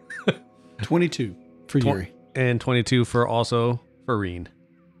 22 for Yuri. And 22 for Reen.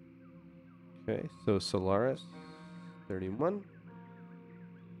 Okay, so Solaris, 31.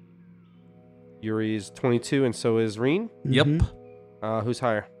 Yuri's 22, and so is Reen. Yep. Who's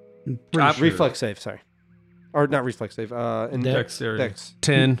higher? Pretty sure. Reflex save, sorry. Or not reflex save. Dex. Dexterity. Dex.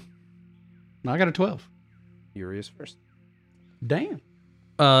 10. I got a 12. Yuri is first. Damn.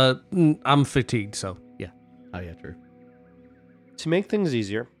 I'm fatigued, so yeah. Oh, yeah, true. To make things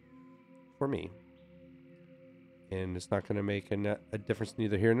easier for me, and it's not going to make a difference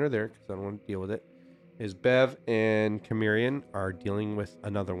neither here nor there because I don't want to deal with it, is Bev and Chameleon are dealing with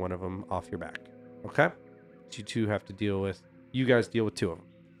another one of them off your back. Okay? So you two have to deal with, you guys deal with 2 of them.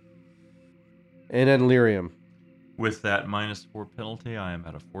 And then Lyrium. With that -4 penalty, I am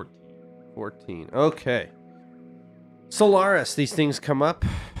at a 14. 14. Okay. Solaris, these things come up.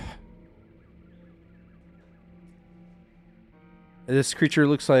 This creature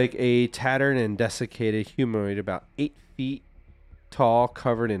looks like a tattered and desiccated humanoid about 8 feet tall,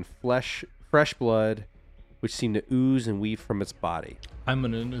 covered in fresh blood, which seemed to ooze and weave from its body. I'm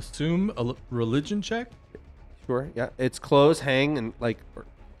going to assume a religion check. Sure, yeah. Its clothes hang and like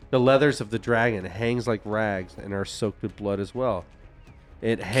the leathers of the dragon hangs like rags and are soaked with blood as well.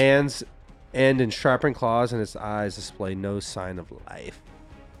 Its hands end in sharpened claws and its eyes display no sign of life.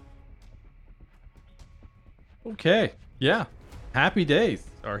 Okay. Yeah. Happy days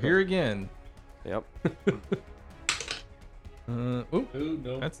are here again. Yep.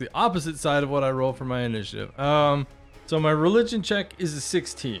 That's the opposite side of what I roll for my initiative. So my religion check is a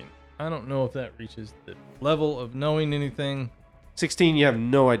 16. I don't know if that reaches the level of knowing anything. 16, you have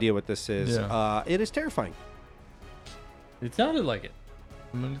no idea what this is. Yeah. It is terrifying. It sounded like it.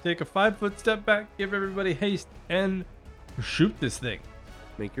 I'm going to take a 5-foot step back, give everybody haste, and shoot this thing.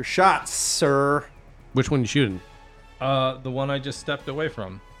 Make your shots, sir. Which one you shooting? The one I just stepped away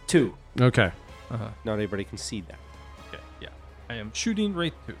from. 2. Okay. Not everybody can see that. Okay, yeah. I am shooting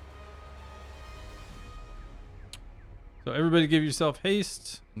Wraith 2. So everybody give yourself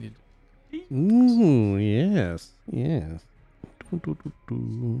haste. Ooh, yes. Yes.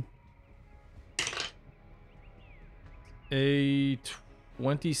 A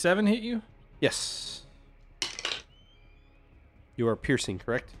 27 hit you? Yes. You are piercing,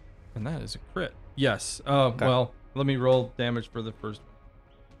 correct? And that is a crit. Yes. Well, let me roll damage for the first one.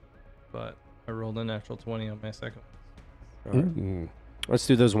 But I rolled a natural 20 on my second one. All right. Let's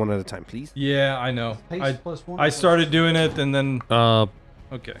do those one at a time, please. Yeah, I know. Haste plus 1. I started doing it and then...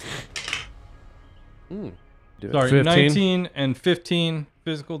 Okay. Do it. Sorry, 15. 19 and 15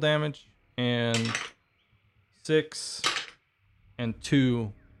 physical damage and 6 and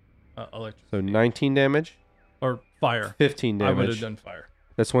 2 electric. So 19 damage, Or fire. 15 damage. I would have done fire.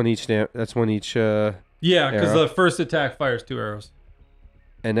 That's one each. That's one each. Yeah, because Arrow. the first attack fires 2 arrows.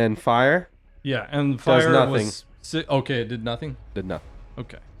 And then fire Yeah, and fire nothing. was... Okay, it did nothing? did nothing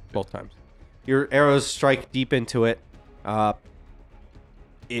Okay. both times. Your arrows strike deep into it.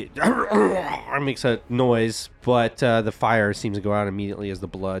 It makes a noise, but the fire seems to go out immediately as the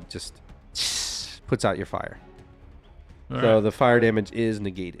blood just puts out your fire. All So right. the fire damage is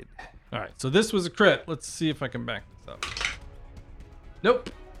negated. All right, so this was a crit. Let's see if I can back this up. Nope.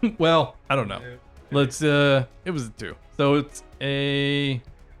 Well, I don't know. Let's, it was a 2. So it's a,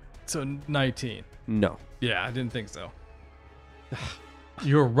 so 19. No. Yeah, I didn't think so.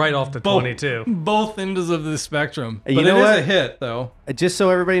 You were right off the 22. Both ends of the spectrum. You But know it is what? a hit, though. Just so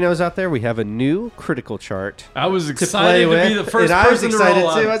everybody knows out there, we have a new critical chart I was to excited play to with. be the first and I was person to excited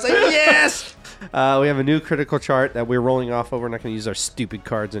roll too. I on. was like, yes! We have a new critical chart that we're rolling off of. We're not going to use our stupid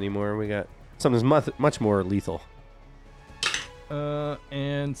cards anymore. We got something much more lethal.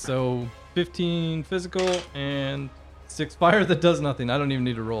 And so 15 physical and 6 fire. That does nothing. I don't even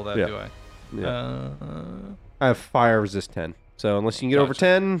need to roll that, Yeah. do I? Yeah. I have fire resist 10. So unless you can get over Gotcha.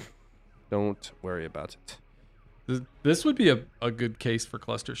 10, don't worry about it. This would be a good case for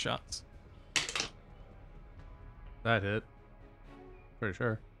cluster shots. That hit. Pretty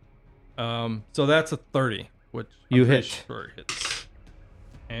sure. So that's a 30, which You I'm pretty hit. sure hits.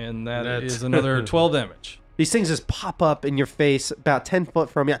 And that That's- is another 12 damage. These things just pop up in your face about 10 foot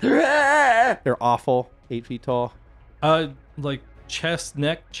from you. They're awful. 8 feet tall. Like chest,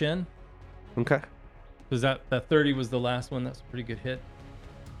 neck, chin. Okay. Because that 30 was the last one. That's a pretty good hit.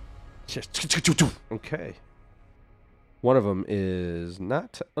 Okay. One of them is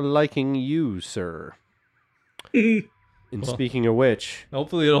not liking you, sir. And speaking of which,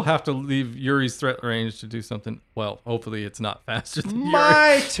 Hopefully it'll have to leave Yuri's threat range to do something. Well, hopefully it's not faster than Yuri.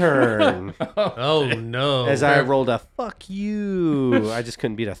 my turn. Oh, no. As I rolled a fuck you. I just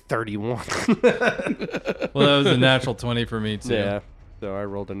couldn't beat a 31. Well, that was a natural 20 for me, too. Yeah. So I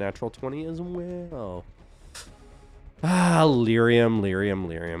rolled a natural 20 as well. Ah,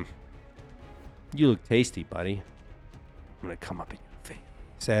 lyrium. You look tasty, buddy. I'm going to come up in your face.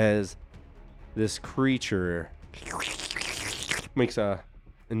 Says this creature makes a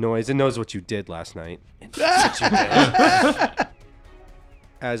noise. It knows what you did last night.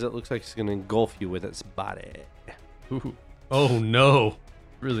 as it looks like it's going to engulf you with its body. Ooh, Oh no.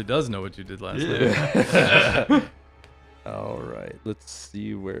 really does know what you did last night. All right. Let's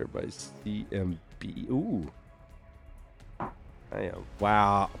see where my CMB. Ooh. I am.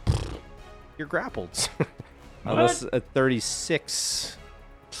 Wow. You're grappled. Unless a 36.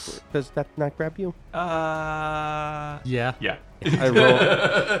 Does that not grab you? Yeah. Yeah. I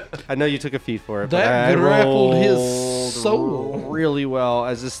rolled. I know you took a feat for it, but That I grappled his rolled soul. really well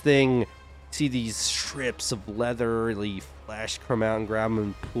as this thing. See these strips of leathery flesh come out and grab him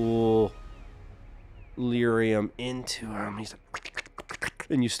and pull lyrium into him. He's like,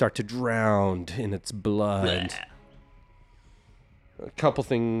 and you start to drown in its blood. A couple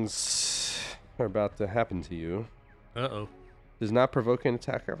things are about to happen to you. Uh-oh. Does not provoke an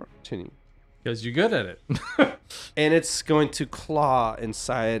attack of opportunity. Because you're good at it. And it's going to claw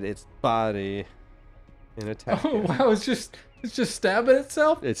inside its body and attack. Oh you. wow, it's just stabbing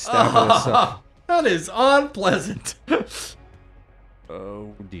itself? It's stabbing itself. That is unpleasant.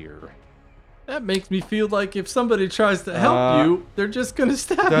 Oh dear. That makes me feel like if somebody tries to help you, they're just gonna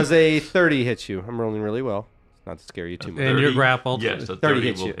stab Does you. a 30 hit you? I'm rolling really well. Not to scare you too much. And you're grappled. Yes, a 30 30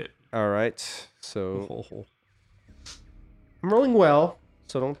 hits will you. hit. All right. So I'm rolling well,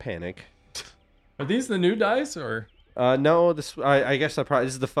 so don't panic. Are these the new dice or? No, I guess this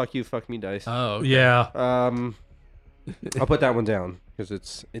is the fuck you, fuck me dice. Oh, okay. Yeah. I'll put that one down because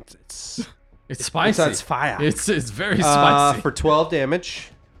it's It's It's fire. It's very spicy. For 12 damage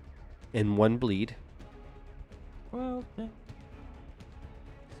and 1 bleed. Well, okay.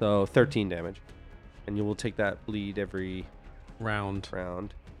 So 13 damage. And you will take that bleed every Round.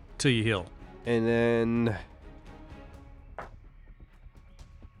 round. Till you heal. And then...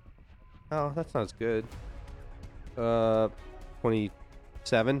 Oh, that's not as good.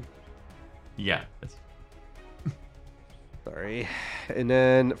 27. Yeah. That's, Sorry. And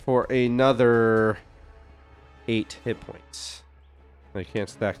then for another 8 hit points. I can't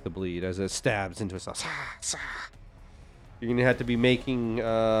stack the bleed as it stabs into itself. You're going to have to be making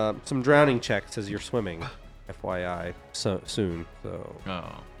some drowning checks as you're swimming. FYI. Soon. So,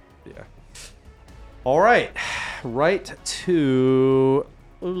 oh. yeah. All right. Right to...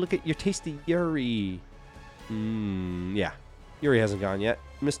 Oh, look at your tasty Yuri. Yeah. Yuri hasn't gone yet.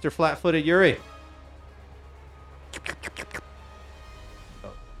 Mr. Flat-Footed Yuri.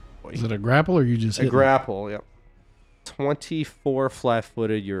 Is it a grapple or you just A hit grapple, yep. 24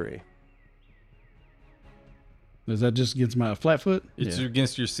 flat-footed Yuri. Is that just against my flat foot? It's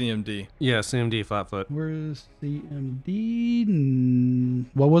against your CMD. Yeah, CMD flat foot. Where is CMD?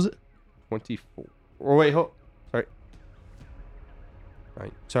 What was it? 24. Or wait, hold. Sorry.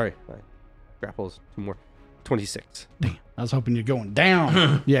 Right. Sorry. Right. Grapples 2 more. 26. Damn, I was hoping you're going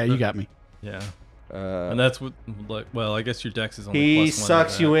down. Yeah, you got me. Yeah. Uh, And that's what, like, well, I guess your dex is only he +1 to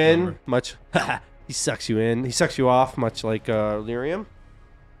sucks that you in number. much. He sucks you in. He sucks you off much like Lyrium.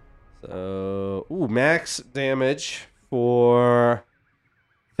 So, max damage for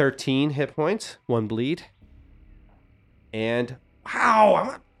 13 hit points, 1 bleed. And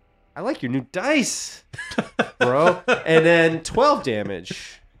wow, I like your new dice, bro. And then 12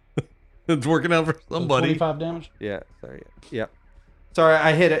 damage. It's working out for somebody. 25 damage? Yeah, sorry. Yeah. Sorry,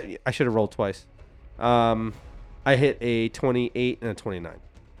 I hit it. I should have rolled twice. I hit a 28 and a 29.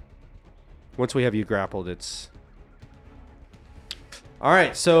 Once we have you grappled, it's... All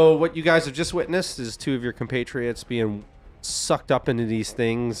right, so what you guys have just witnessed is 2 of your compatriots being sucked up into these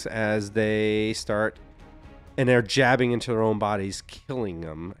things as they start... And they're jabbing into their own bodies, killing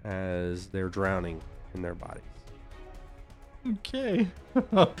them as they're drowning in their bodies. Okay.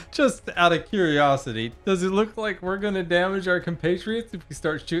 Just out of curiosity, does it look like we're going to damage our compatriots if we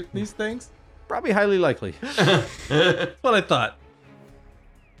start shooting these things? Probably highly likely. That's what I thought.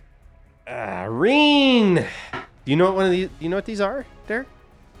 Reen! Do you know what one of these? You know what these are, Derek?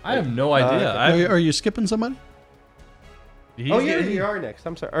 I have no idea. Are you skipping somebody? Yuri, you are next.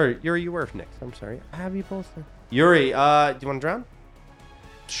 I'm sorry. Or Yuri, you were next. I'm sorry. I have you both. Yuri, do you want to drown?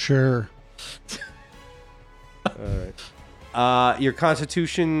 Sure. All right. Your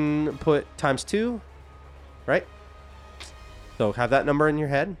Constitution put ×2, right? So have that number in your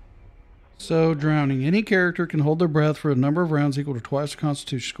head. So, drowning. Any character can hold their breath for a number of rounds equal to twice the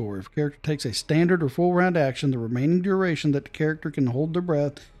Constitution score. If a character takes a standard or full round action, the remaining duration that the character can hold their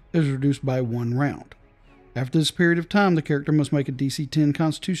breath is reduced by 1 round. After this period of time, the character must make a DC 10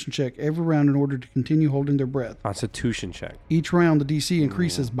 Constitution check every round in order to continue holding their breath. Constitution check. Each round, the DC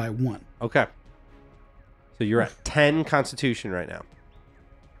increases by 1. Okay. So you're at 10 Constitution right now.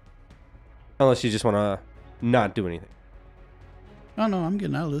 Unless you just want to not do anything. Oh, no, I'm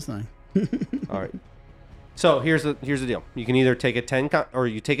getting out of this thing. All right. So here's the deal. You can either take a 10 or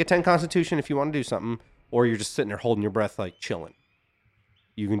you take a 10 Constitution if you want to do something, or you're just sitting there holding your breath like chilling.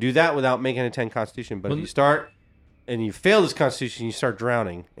 You can do that without making a 10 Constitution, but if you start and you fail this Constitution, you start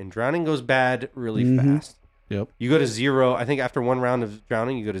drowning, and drowning goes bad really fast. Yep. You go to 0. I think after one round of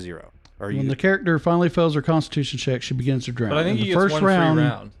drowning, you go to 0. Or When the character finally fails her Constitution check, she begins to drown. But I think in he the gets first one free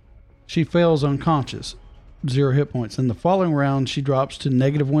round. she fails unconscious, 0 hit points. In the following round, she drops to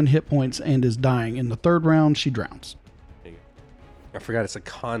 -1 hit points and is dying. In the third round, she drowns. I forgot it's a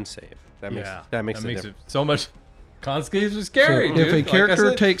con save. That makes it so much. Con saves are scary. So dude. if a Like I character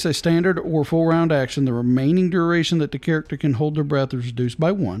said. takes a standard or full round action, the remaining duration that the character can hold their breath is reduced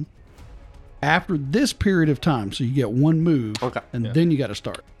by 1. After this period of time, so you get 1 move, and then you got to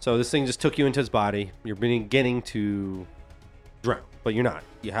start. So this thing just took you into its body. You're beginning to drown, but you're not.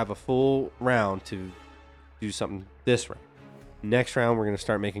 You have a full round to do something this round. Next round, we're going to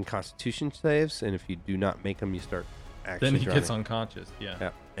start making Constitution saves, and if you do not make them, you start actually Then he drowning. gets unconscious.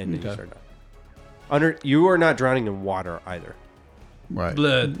 Yeah. And then you start dying. You are not drowning in water either. Right.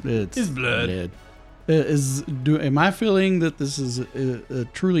 Blood. It's blood. Am I feeling that this is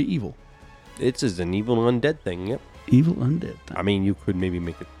truly evil? It's an evil undead thing, yep. Evil undead thing. I mean, you could maybe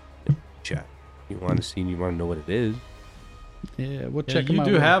make it chat. You want to see and you want to know what it is. Yeah, we'll Yeah, check them you out.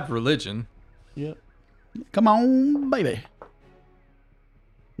 do have religion. Yep. Come on, baby.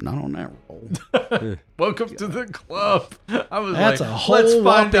 Not on that roll. Welcome to the club. I was That's like, a whole let's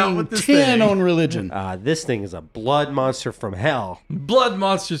find out whopping what this 10 thing. on religion. This thing is a blood monster from hell. Blood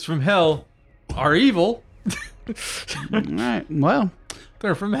monsters from hell are evil. All right. Well,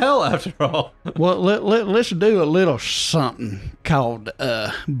 They're from hell after all. let's do a little something called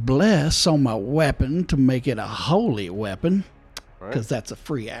bless on my weapon to make it a holy weapon, because that's a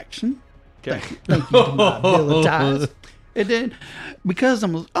free action. Thank you to my abilities. And then, because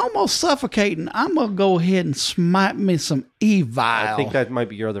I'm almost suffocating, I'm going to go ahead and smite me some evil. I think that might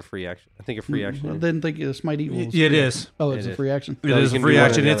be your other free action. I think a free action. I didn't think it was smite evil. Yeah, it is. Oh, it's It a is. free action? It No, you is a can free do one or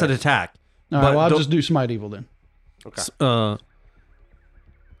action. the It's an other. attack. All But right, well, I'll don't- just do smite evil then. Okay.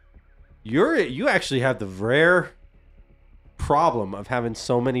 You actually have the rare problem of having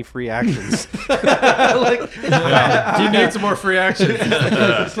so many free actions. Do you need some more free action?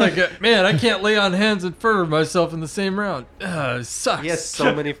 It's like, man, I can't lay on hands and further myself in the same round. It sucks. He has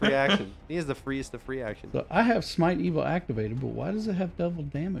so many free actions. He is the freest of free actions. So I have smite evil activated, but why does it have double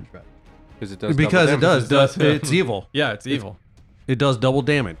damage right? Because it does. Because it double does. damage. It's evil. Yeah, it's evil. It does double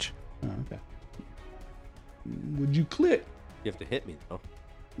damage. Oh, okay. Would you click? You have to hit me though.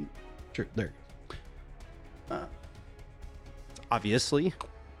 Sure, there. Obviously.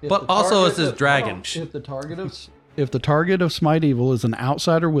 But also it says dragon. If the target of smite evil is an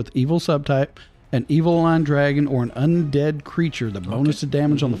outsider with evil subtype, an evil line dragon, or an undead creature, the bonus to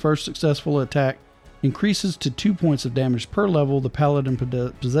damage on the first successful attack increases to 2 points of damage per level the paladin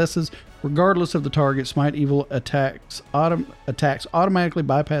possesses, regardless of the target. Smite evil attacks automatically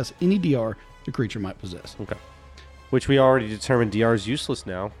bypass any DR the creature might possess. Okay. Which we already determined DR is useless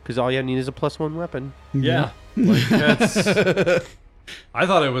now because all you need is a +1 weapon. Yeah. Like, that's, I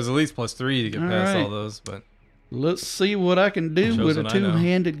thought it was at least +3 to get All past right. all those, but Let's see what I can do Shows with a what I know.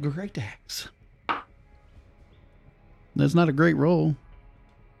 two-handed great axe. That's not a great roll.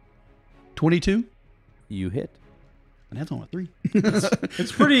 22, You hit. and that's on a 3.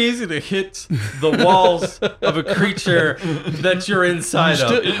 it's pretty easy to hit the walls of a creature that you're inside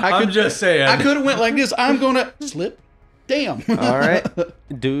of. I'm just saying. I could have went like this. I'm gonna slip. Damn. All right.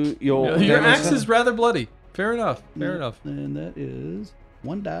 Do your Your damage. axe is rather bloody. Fair enough. Fair enough. And that is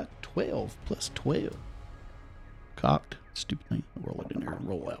 1.12 plus 12. Cocked. Stupid thing. Roll it in there and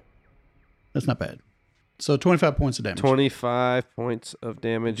roll out. That's not bad. So 25 points of damage. 25 points of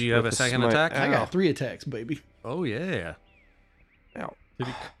damage. Do you have with a the second smite. attack? I Ow. got 3 attacks, baby. Oh yeah. Ow.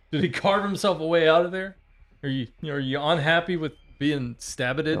 Did he carve himself a way out of there? Are you unhappy with being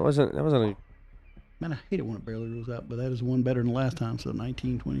stabbed? That wasn't a. Man, I hate it when it barely rolls out, but that is one better than last time. So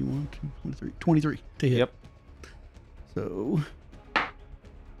 19, 21, 23. 23 to hit. Yep. So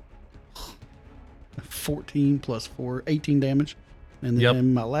 14 plus 4, 18 damage. And then Yep.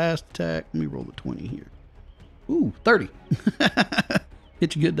 my last attack, let me roll the 20 here. Ooh, 30.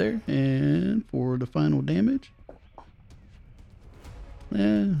 Hit you good there. And for the final damage,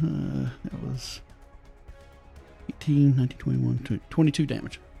 that was 18, 19, 21, 22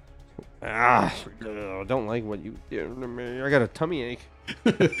 damage. Ah, don't like what you did to me. I got a tummy ache.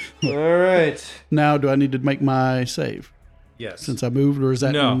 All right. Now, do I need to make my save Yes. since I moved, or is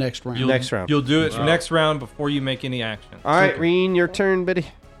that No. the next round? Next round. You'll do it next round before you make any action. All right, Reen, your turn, buddy.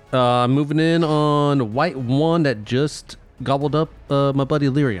 Moving in on white one that just gobbled up my buddy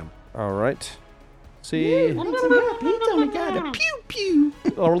Lyrium. All right. See. He's only got a pew pew.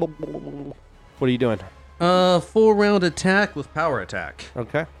 What are you doing? Full round attack with power attack.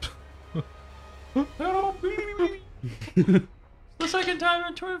 Okay. Help me. The second time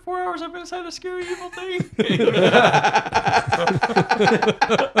in 24 hours I've been inside a scary evil thing.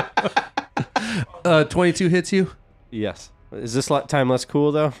 22 hits you. Yes. Is this time less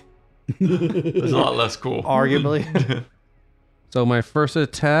cool though? It's a lot less cool. Arguably. So my first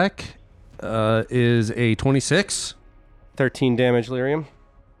attack is a 26. 13 damage, Lyrium.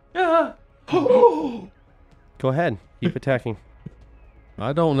 Yeah. Go ahead. Keep attacking.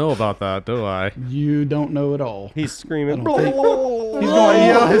 I don't know about that, do I? You don't know at all. He's screaming. I don't think- He's going,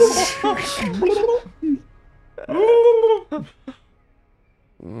 yes.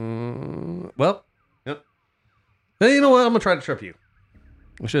 Well, yep. Hey, you know what? I'm gonna try to trip you.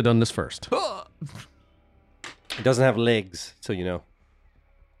 I should have done this first. He doesn't have legs, so you know.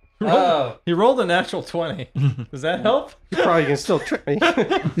 He rolled a natural 20. Does that help? You probably can still trip me.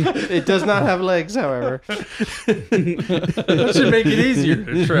 It does not have legs, however. That should make it easier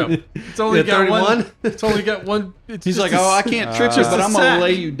to trip. It's only got 31? one. It's only got one. It's He's just like, I can't trip you, just but a I'm going to sack.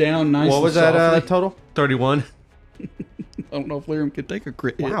 lay you down nice What was and that softly. total? 31. I don't know if Lyrium could take a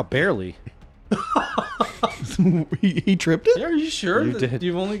crit hit. Wow, barely. he tripped it? Are you sure You that did.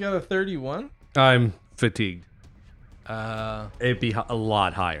 you've only got a 31? I'm fatigued. Uh, It'd be a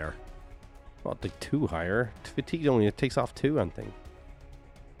lot higher. Well, like 2 higher. Fatigue only takes off 2 on thing.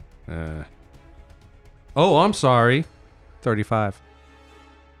 Oh, I'm sorry. 35.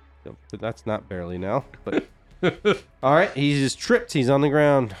 So, but that's not barely now. But all right, he's just tripped. He's on the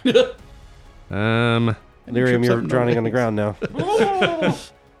ground. Um, Lyrium, trips you're up drowning on the nowadays. ground now.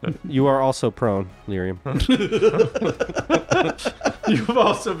 You are also prone, Lyrium. you've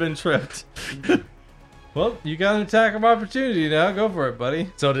also been tripped. Well, you got an attack of opportunity now. Go for it, buddy.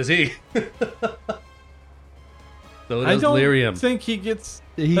 so does he. So I does don't Lyrium. think he gets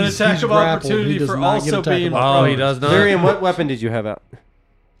He's, an attack he's of grappled. He opportunity does for not get also attack being of prone. Oh, he does not. Lyrium, what weapon did you have out?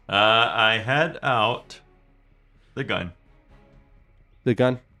 I had out the gun. The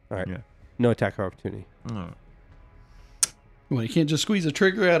gun? All right. Yeah. No attack of opportunity. Well, you can't just squeeze a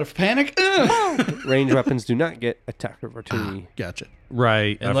trigger out of panic. Range weapons do not get attack of opportunity. Gotcha.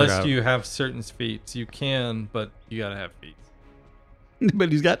 Right. I Unless forgot. you have certain feats. You can, but you got to have feats.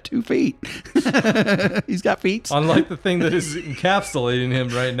 But he's got 2 feet. He's got feet. Unlike the thing that is encapsulating him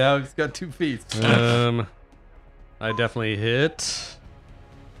right now, he's got 2 feet. I definitely hit.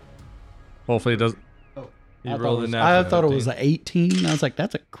 Hopefully it does. He rolled a natural. I thought it was 15. an 18. I was like,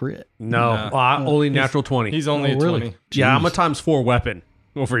 that's a crit. No, No. only natural 20. He's only Oh, a really? 20. Yeah, I'm a Jeez. ×4 weapon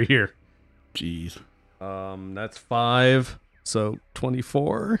over here. Jeez. That's 5. So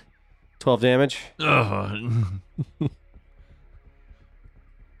 24. 12 damage.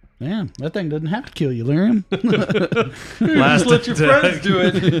 Man, that thing doesn't have to kill you, Lyrium. Last Just let your attack. friends do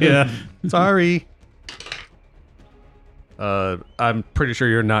it. Yeah. Sorry. I'm pretty sure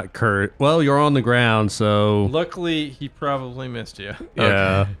you're not Kurt. Well, you're on the ground, so Luckily, he probably missed you.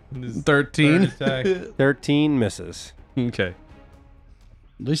 yeah. His 13. third attack. 13 misses. Okay.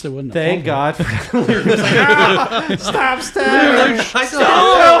 At least it wasn't. Thank a God. Lyrium's like, stop stabbing.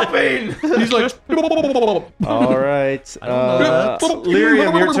 Stop helping! He's like, All right.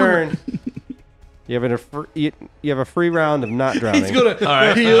 Lyrium, your turn. You have a free round of not drowning. he's gonna All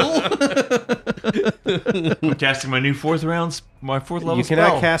right. heal. I'm casting my new fourth level You spell.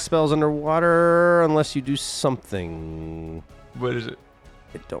 cannot cast spells underwater unless you do something. What is it?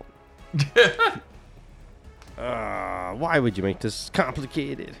 It don't. Why would you make this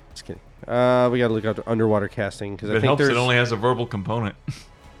complicated? Just kidding. We gotta look up underwater casting because I It think helps. there's It only has a verbal component.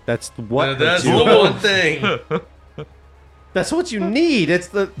 that's what That's hurts the you. one thing. That's what you need. It's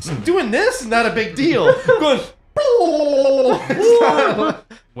doing this is not a big deal. Going.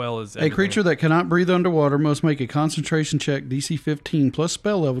 Well, as A creature that cannot breathe underwater must make a concentration check DC 15 plus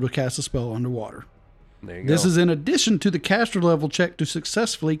spell level to cast a spell underwater. There you This go. is in addition to the caster level check to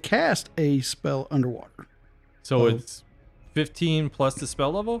successfully cast a spell underwater. So it's 15 plus the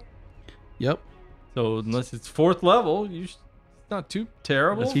spell level? Yep. So unless it's 4th level, it's not too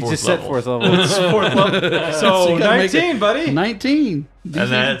terrible. That's He fourth just said level. 4th level. It's 4th level. So you gotta make 19, buddy. 19. And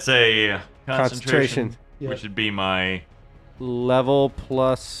that's a concentration, Concentration. which would be my Level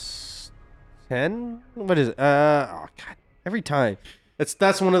plus 10? What is it? Oh god. Every time.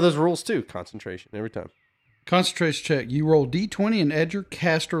 That's one of those rules too. Concentration every time. Concentration check. You roll D20 and add your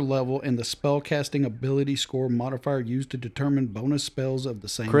caster level and the spell casting ability score modifier used to determine bonus spells of the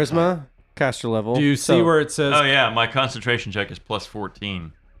same type. Charisma, caster level. Do you see where it says? Oh yeah, my concentration check is plus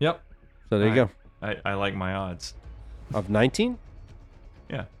 14. Yep. So there you go. I like my odds. Of 19?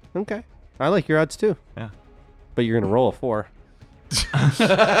 Yeah. Okay. I like your odds too. Yeah. But you're gonna roll a 4.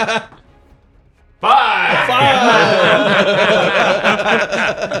 5.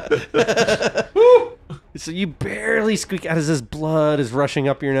 So you barely squeak out as this blood is rushing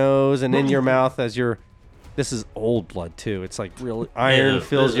up your nose and in your mouth as you're. This is old blood too. It's like real iron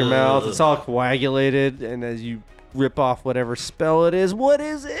fills your mouth. It's all coagulated, and as you rip off whatever spell it is, what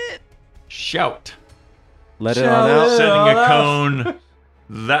is it? Shout. Let it on out. Sending a cone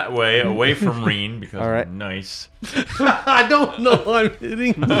that way, away from Reen, because All right. I'm nice. I don't know. I'm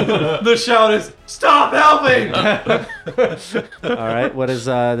hitting. The shout is, stop helping! All right. What is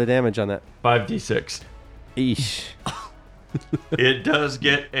the damage on that? 5d6. Eesh. It does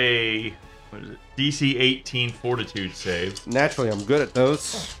get a what is it? DC 18 Fortitude save. Naturally, I'm good at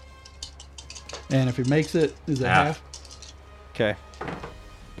those. And if he makes it, is it half? Okay.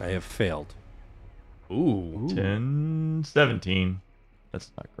 I have failed. Ooh. 10, 17.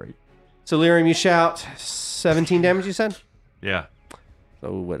 That's not great. So, Lyrium, you shout 17 damage, you said? Yeah.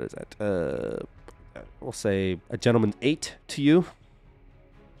 So, what is that? We'll say a gentleman's 8 to you.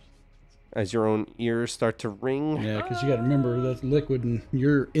 As your own ears start to ring. Yeah, because you got to remember that's liquid and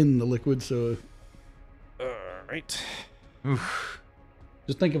you're in the liquid, so All right.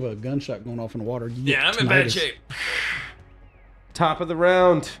 just think of a gunshot going off in the water. You Yeah, get I'm in bad tinnitus. shape. Top of the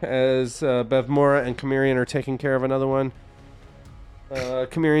round as Bevmora and Chimerian are taking care of another one.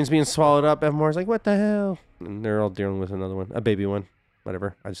 Chimerian's being swallowed up. Bevmora's like, what the hell? And they're all dealing with another one. A baby one.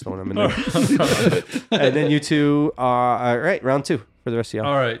 Whatever. I just don't want them in there. And then you two are... All right, round 2 for the rest of y'all.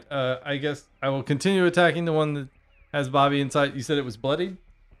 All right. I guess I will continue attacking the one that has Bobby inside. You said it was bloodied?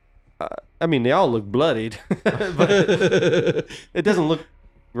 I mean, they all look bloodied. But it doesn't look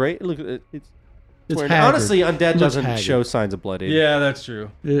great. It's weird. haggard. Honestly, undead Looks doesn't haggard. show signs of bloodied. Yeah, that's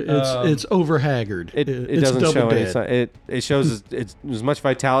true. It's over haggard. It It's doesn't double show any dead. sign. It shows it's as much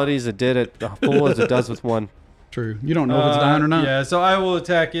vitality as it did at the full as it does with one. True. You don't know if it's dying or not. Yeah, so I will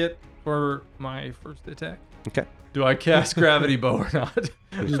attack it for my first attack. Okay. Do I cast Gravity Bow or not?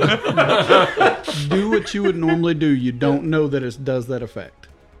 Do what you would normally do. You don't know that it does that effect.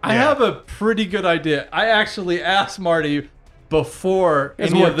 I have a pretty good idea. I actually asked Marty before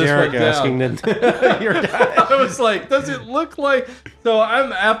It's any more of this Derek went asking down. than your guy. I was like, does it look like... So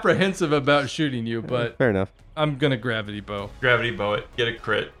I'm apprehensive about shooting you, but Fair enough. I'm going to Gravity Bow. Gravity bow it. Get a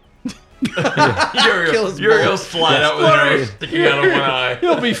crit. Uriel slide out with her nose sticking out of one eye.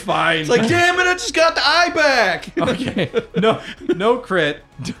 He'll be fine. It's like, damn it! I just got the eye back. Okay. No crit.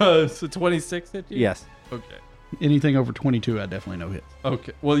 Does a 26 hit you? Yes. Okay. Anything over 22, I definitely know hit.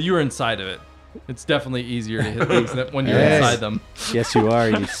 Okay. Well, you're inside of it. It's definitely easier to hit things when you're Yes. inside them. Yes, you are,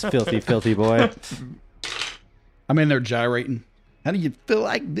 you filthy, filthy boy. I'm in there gyrating. How do you feel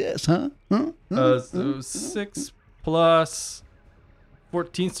like this, huh? So 6 plus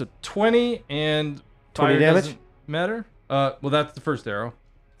 14, so 20, and 20 fire damage? doesn't matter. Well, that's the first arrow.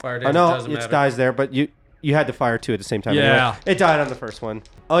 Fire damage I know doesn't it matter. dies there, but you had to fire 2 at the same time. Yeah. Anyway. It died on the first one.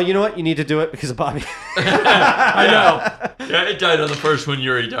 Oh, you know what? You need to do it because of Bobby. I know. Yeah, it died on the first one.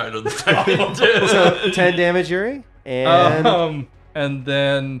 Yuri died on the second one, too. So 10 damage, Yuri. And And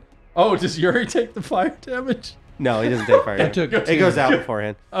then, does Yuri take the fire damage? no, he doesn't take fire damage. took It goes out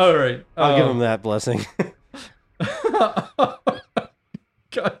beforehand. All right. I'll give him that blessing.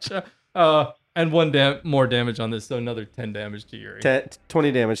 Gotcha. And more damage on this, so another 10 damage to Yuri.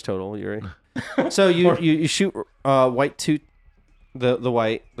 20 damage total, Yuri. So you shoot white to the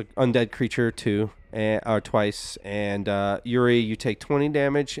white the undead creature twice, and Yuri, you take 20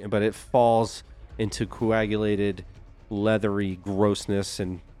 damage, but it falls into coagulated, leathery grossness,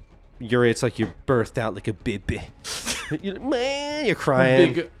 and Yuri, it's like you birthed out like a baby. You're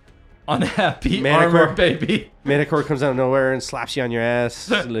crying. Big unhappy Manticore. armor baby. Manticore comes out of nowhere and slaps you on your ass.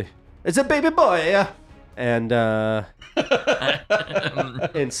 It's a baby boy, yeah. And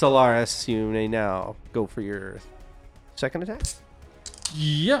in Solaris, you may now go for your second attack.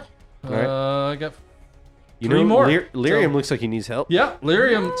 Yeah. right. I got You 3 know, more. Lyrium So- looks like he needs help. Yeah,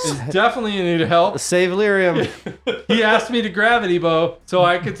 Lyrium is definitely in need of help. Save Lyrium. He asked me to Gravity Bow so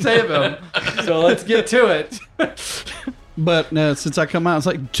I could save him. So let's get to it. But since I come out, it's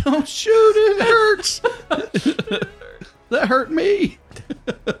like, don't shoot, it hurts. That hurt me.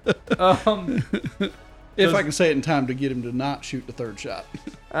 If I can say it in time to get him to not shoot the third shot.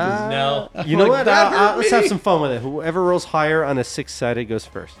 No. You know Like, what? that hurt Let's have me. some fun with it. Whoever rolls higher on a 6-sided goes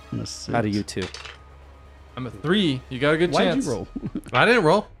first. That's Out of six. you two. I'm a 3. You got a good Why'd chance. you roll? I didn't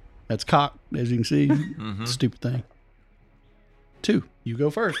roll. That's cocked, as you can see. Stupid thing. 2. You go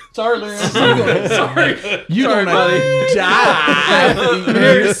first. Sorry, Lyrium. Sorry. You Sorry, don't buddy. die. I'm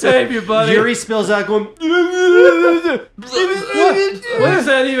here to save you, buddy. Yuri spills out going, What does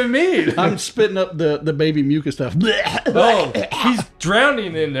that even mean? I'm spitting up the baby mucus stuff. Oh, he's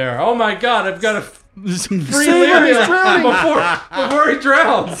drowning in there. Oh my god, I've got to free Save him, he's Lyrium drowning. before he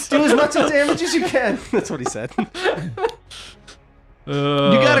drowns. do as much damage as you can. That's what he said. You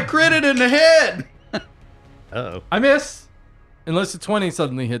got a crit in the head. Uh-oh. I miss. Unless a 20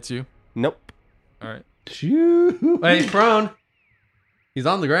 suddenly hits you. Nope. All right. Shoo. Hey, he's prone. He's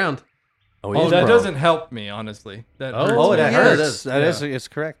on the ground. Oh, that doesn't help me, honestly. That hurts Oh, me. that Yeah, it hurts. is. That is, it's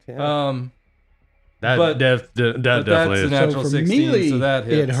correct. Yeah. That, But- that But definitely that's is. a natural for 16, melee, so that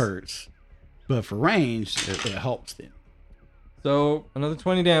hits. it hurts. But for range, it helps them. So another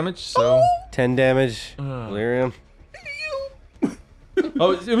 20 damage. So 10 damage. Lyrium.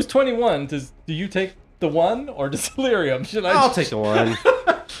 oh, it was 21. Do you take the 1 or does Lyrium? Should I? I'll take the 1.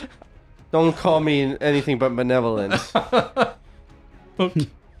 Don't call me anything but benevolent.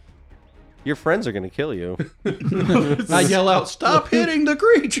 Your friends are going to kill you. I yell out, "Stop hitting the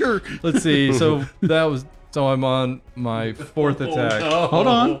creature!" Let's see. So that was. So I'm on my 4th attack. Hold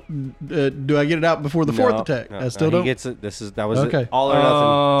on. Do I get it out before the 4th attack? I still He don't. gets it. That was Okay. it. All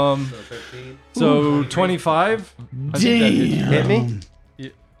or nothing. So 25. I think that hits you. Hit me?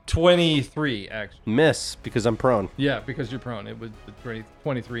 23 actually. Miss because I'm prone. Yeah, because you're prone. It was the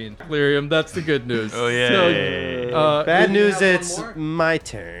 23 in Lyrium. That's the good news. Oh, yeah. So, Bad news, have one it's more? my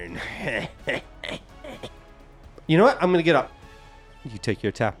turn. You know what? I'm going to get up. You take your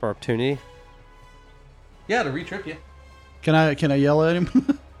attack opportunity. Yeah, to re-trip you. Can I yell at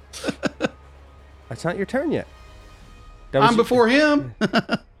him? That's not your turn yet. I'm before him.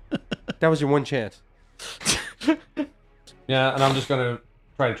 That was your one chance. Yeah, and I'm just going to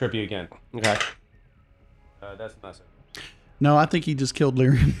try to trip you again. Okay. That's nice. No, I think he just killed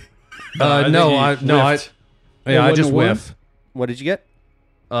Lyrium. I think he I whiffed. yeah, I wasn't just a one? whiffed. What did you get?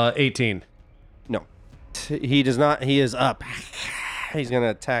 18. No. He does not. He is up. He's going to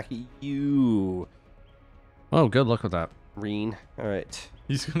attack you, Oh, good luck with that. Reen. All right.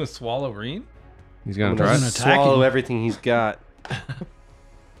 He's gonna swallow Reen? He's going I'm to going try. to attack swallow him. everything he's got.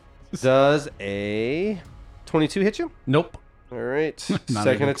 Does a 22 hit you? Nope. All right. Not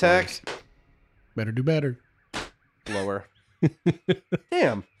Second even attack. Better do better. Lower.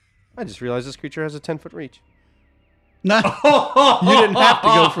 Damn. I just realized this creature has a 10-foot reach. No, you didn't have to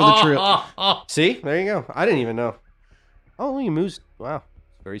go for the trip. See? There you go. I didn't even know. Oh, he moves. Wow.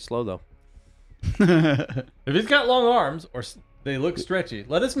 It's very slow, though. If he's got long arms or they look stretchy,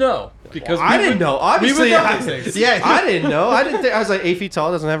 let us know because I didn't know. Obviously, know I, these things. yeah, I didn't know. I didn't think I was like 8 feet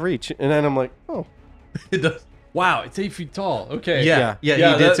tall. Doesn't have reach, and then I'm like, oh, It does. Wow, it's 8 feet tall. Okay. Yeah, you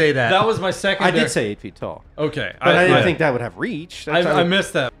did say that. That was my second. I did say 8 feet tall, Okay. but I didn't think that would have reach. That's I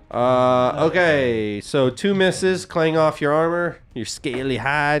missed that. Okay, so 2 misses, claying off your armor, your scaly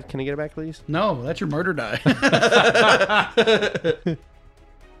hide. Can I get it back, please? No, that's your murder die.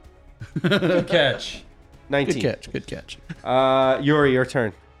 Good catch. 19. Good catch. Yuri, your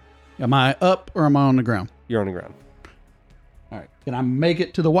turn. Am I up or am I on the ground? You're on the ground. All right. Can I make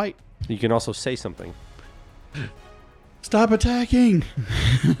it to the white? You can also say something. Stop attacking.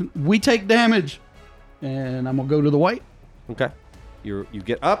 We take damage. And I'm going to go to the white. Okay. You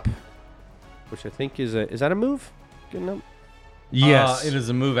get up, which I think is that a move? Getting up. Yes. It is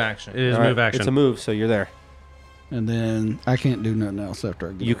a move action. It is All right, move action. It's a move, so you're there. And then I can't do nothing else after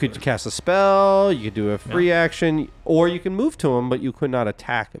I get You over could there. cast a spell, you could do a free action, or you can move to him, but you could not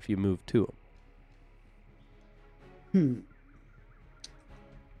attack if you move to him.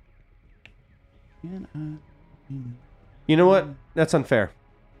 You know what? That's unfair.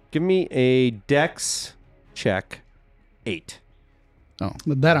 Give me a dex check 8 Oh,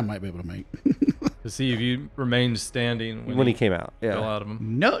 that I might be able to make. To see if you remained standing when he came out. fell Yeah. out of him.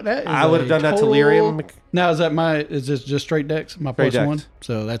 No, that is I would have a done that to total- Lyrium. Now, is this just straight dex? My Straight plus dex. 1?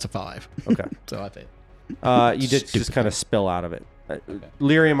 So that's a 5. Okay. So I failed. You did just kind of spill out of it.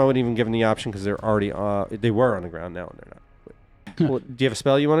 Lyrium, I wouldn't even give them the option because they're already they were on the ground now and they're not. Well, do you have a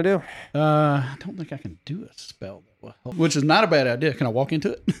spell you want to do? I don't think I can do a spell that will help. Which is not a bad idea. Can I walk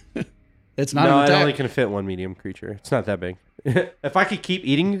into it? It's not No, an it attack. only can fit one medium creature. It's not that big. If I could keep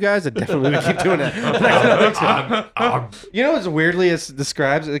eating you guys, I definitely would keep doing that. You know what's weirdly it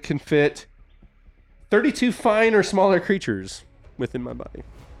describes? It can fit 32 fine or smaller creatures within my body.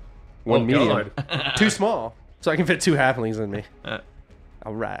 One medium. Too small. So I can fit 2 halflings in me.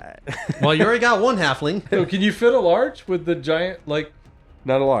 All right. Well, you already got one halfling. So can you fit a large with the giant like?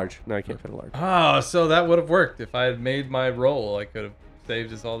 Not a large. No, I can't fit a large. Oh, so that would have worked if I had made my roll. I could have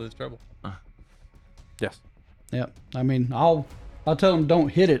saved us all this trouble. Yes. Yep. I mean, I'll I'll tell him don't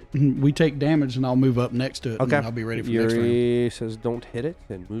hit it. We take damage, and I'll move up next to it. Okay. And I'll be ready for next round. Yuri says don't hit it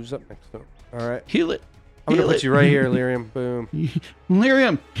and moves up next to him. All right. Heal it. I'm going to Heal put you right here, Lyrium. Boom.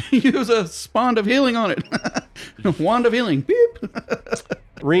 Lyrium, use a Spond of Healing on it. Wand of Healing. Beep.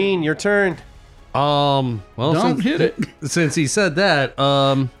 Reen, your turn. Well, Don't hit it. Since he said that,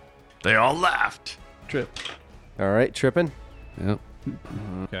 They all laughed. trip. All right, tripping. Yep.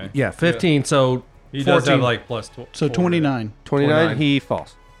 Okay. Yeah, 15. So He does 14. have like plus 12. So 29. 29, he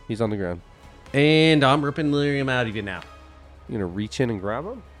falls. He's on the ground. And I'm ripping Lyrium out of you now. You going to reach in and grab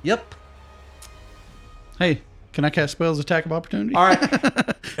him? Yep. Hey, can I cast spells attack of opportunity? All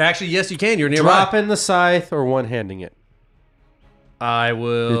right. Actually, yes, you can. You're nearby. Dropping the scythe or one-handing it. I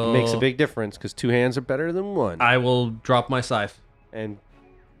will. It makes a big difference because 2 hands are better than 1. I will drop my scythe. And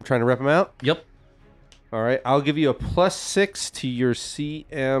I'm trying to rep him out? Yep. All right. I'll give you a +6 to your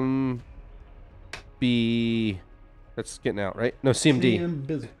CMB. That's getting out, right? No,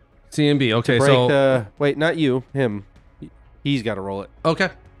 CMD. CMB. Okay, Break so the... Wait, not you. Him. He's got to roll it. okay.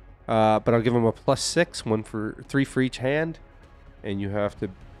 But I'll give him a +6, 3 for each hand. And you have to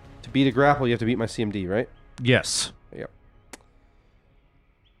beat a grapple, you have to beat my CMD, right? Yes. Yep.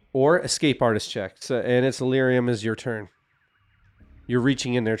 Or escape artist check. So, and it's Illyrium is your turn. You're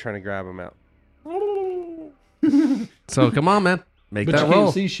reaching in there trying to grab him out. So come on, man. Make But that you roll.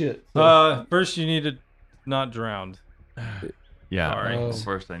 can't see shit. First, you need to not drowned. Yeah. Sorry. Well,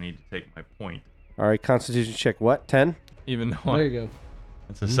 first, I need to take my point. All right, Constitution check. What? 10? Even though There you go.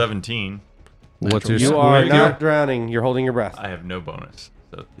 It's a 17. What's your You score? are you not drowning. You're holding your breath. I have no bonus,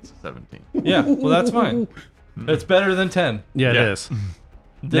 so it's a 17. yeah, well that's fine. It's better than 10. Yeah, Yeah. it is.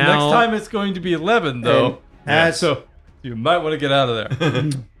 The Now- next time it's going to be 11 though. As So you might want to get out of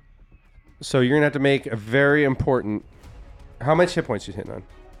there. so, you're gonna have to make a very important. How much hit points you hitting on?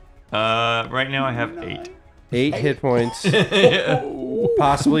 Right now I have 8. 8 hit points,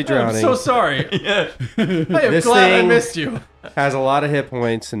 possibly I'm drowning. so sorry. Yeah. I am This glad I thing- missed you. Has a lot of hit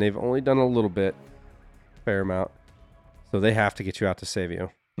points, and they've only done a little bit, fair amount. So they have to get you out to save you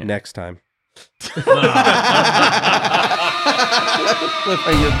next time.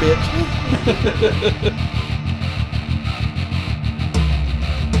 Cliffhanger, bitch.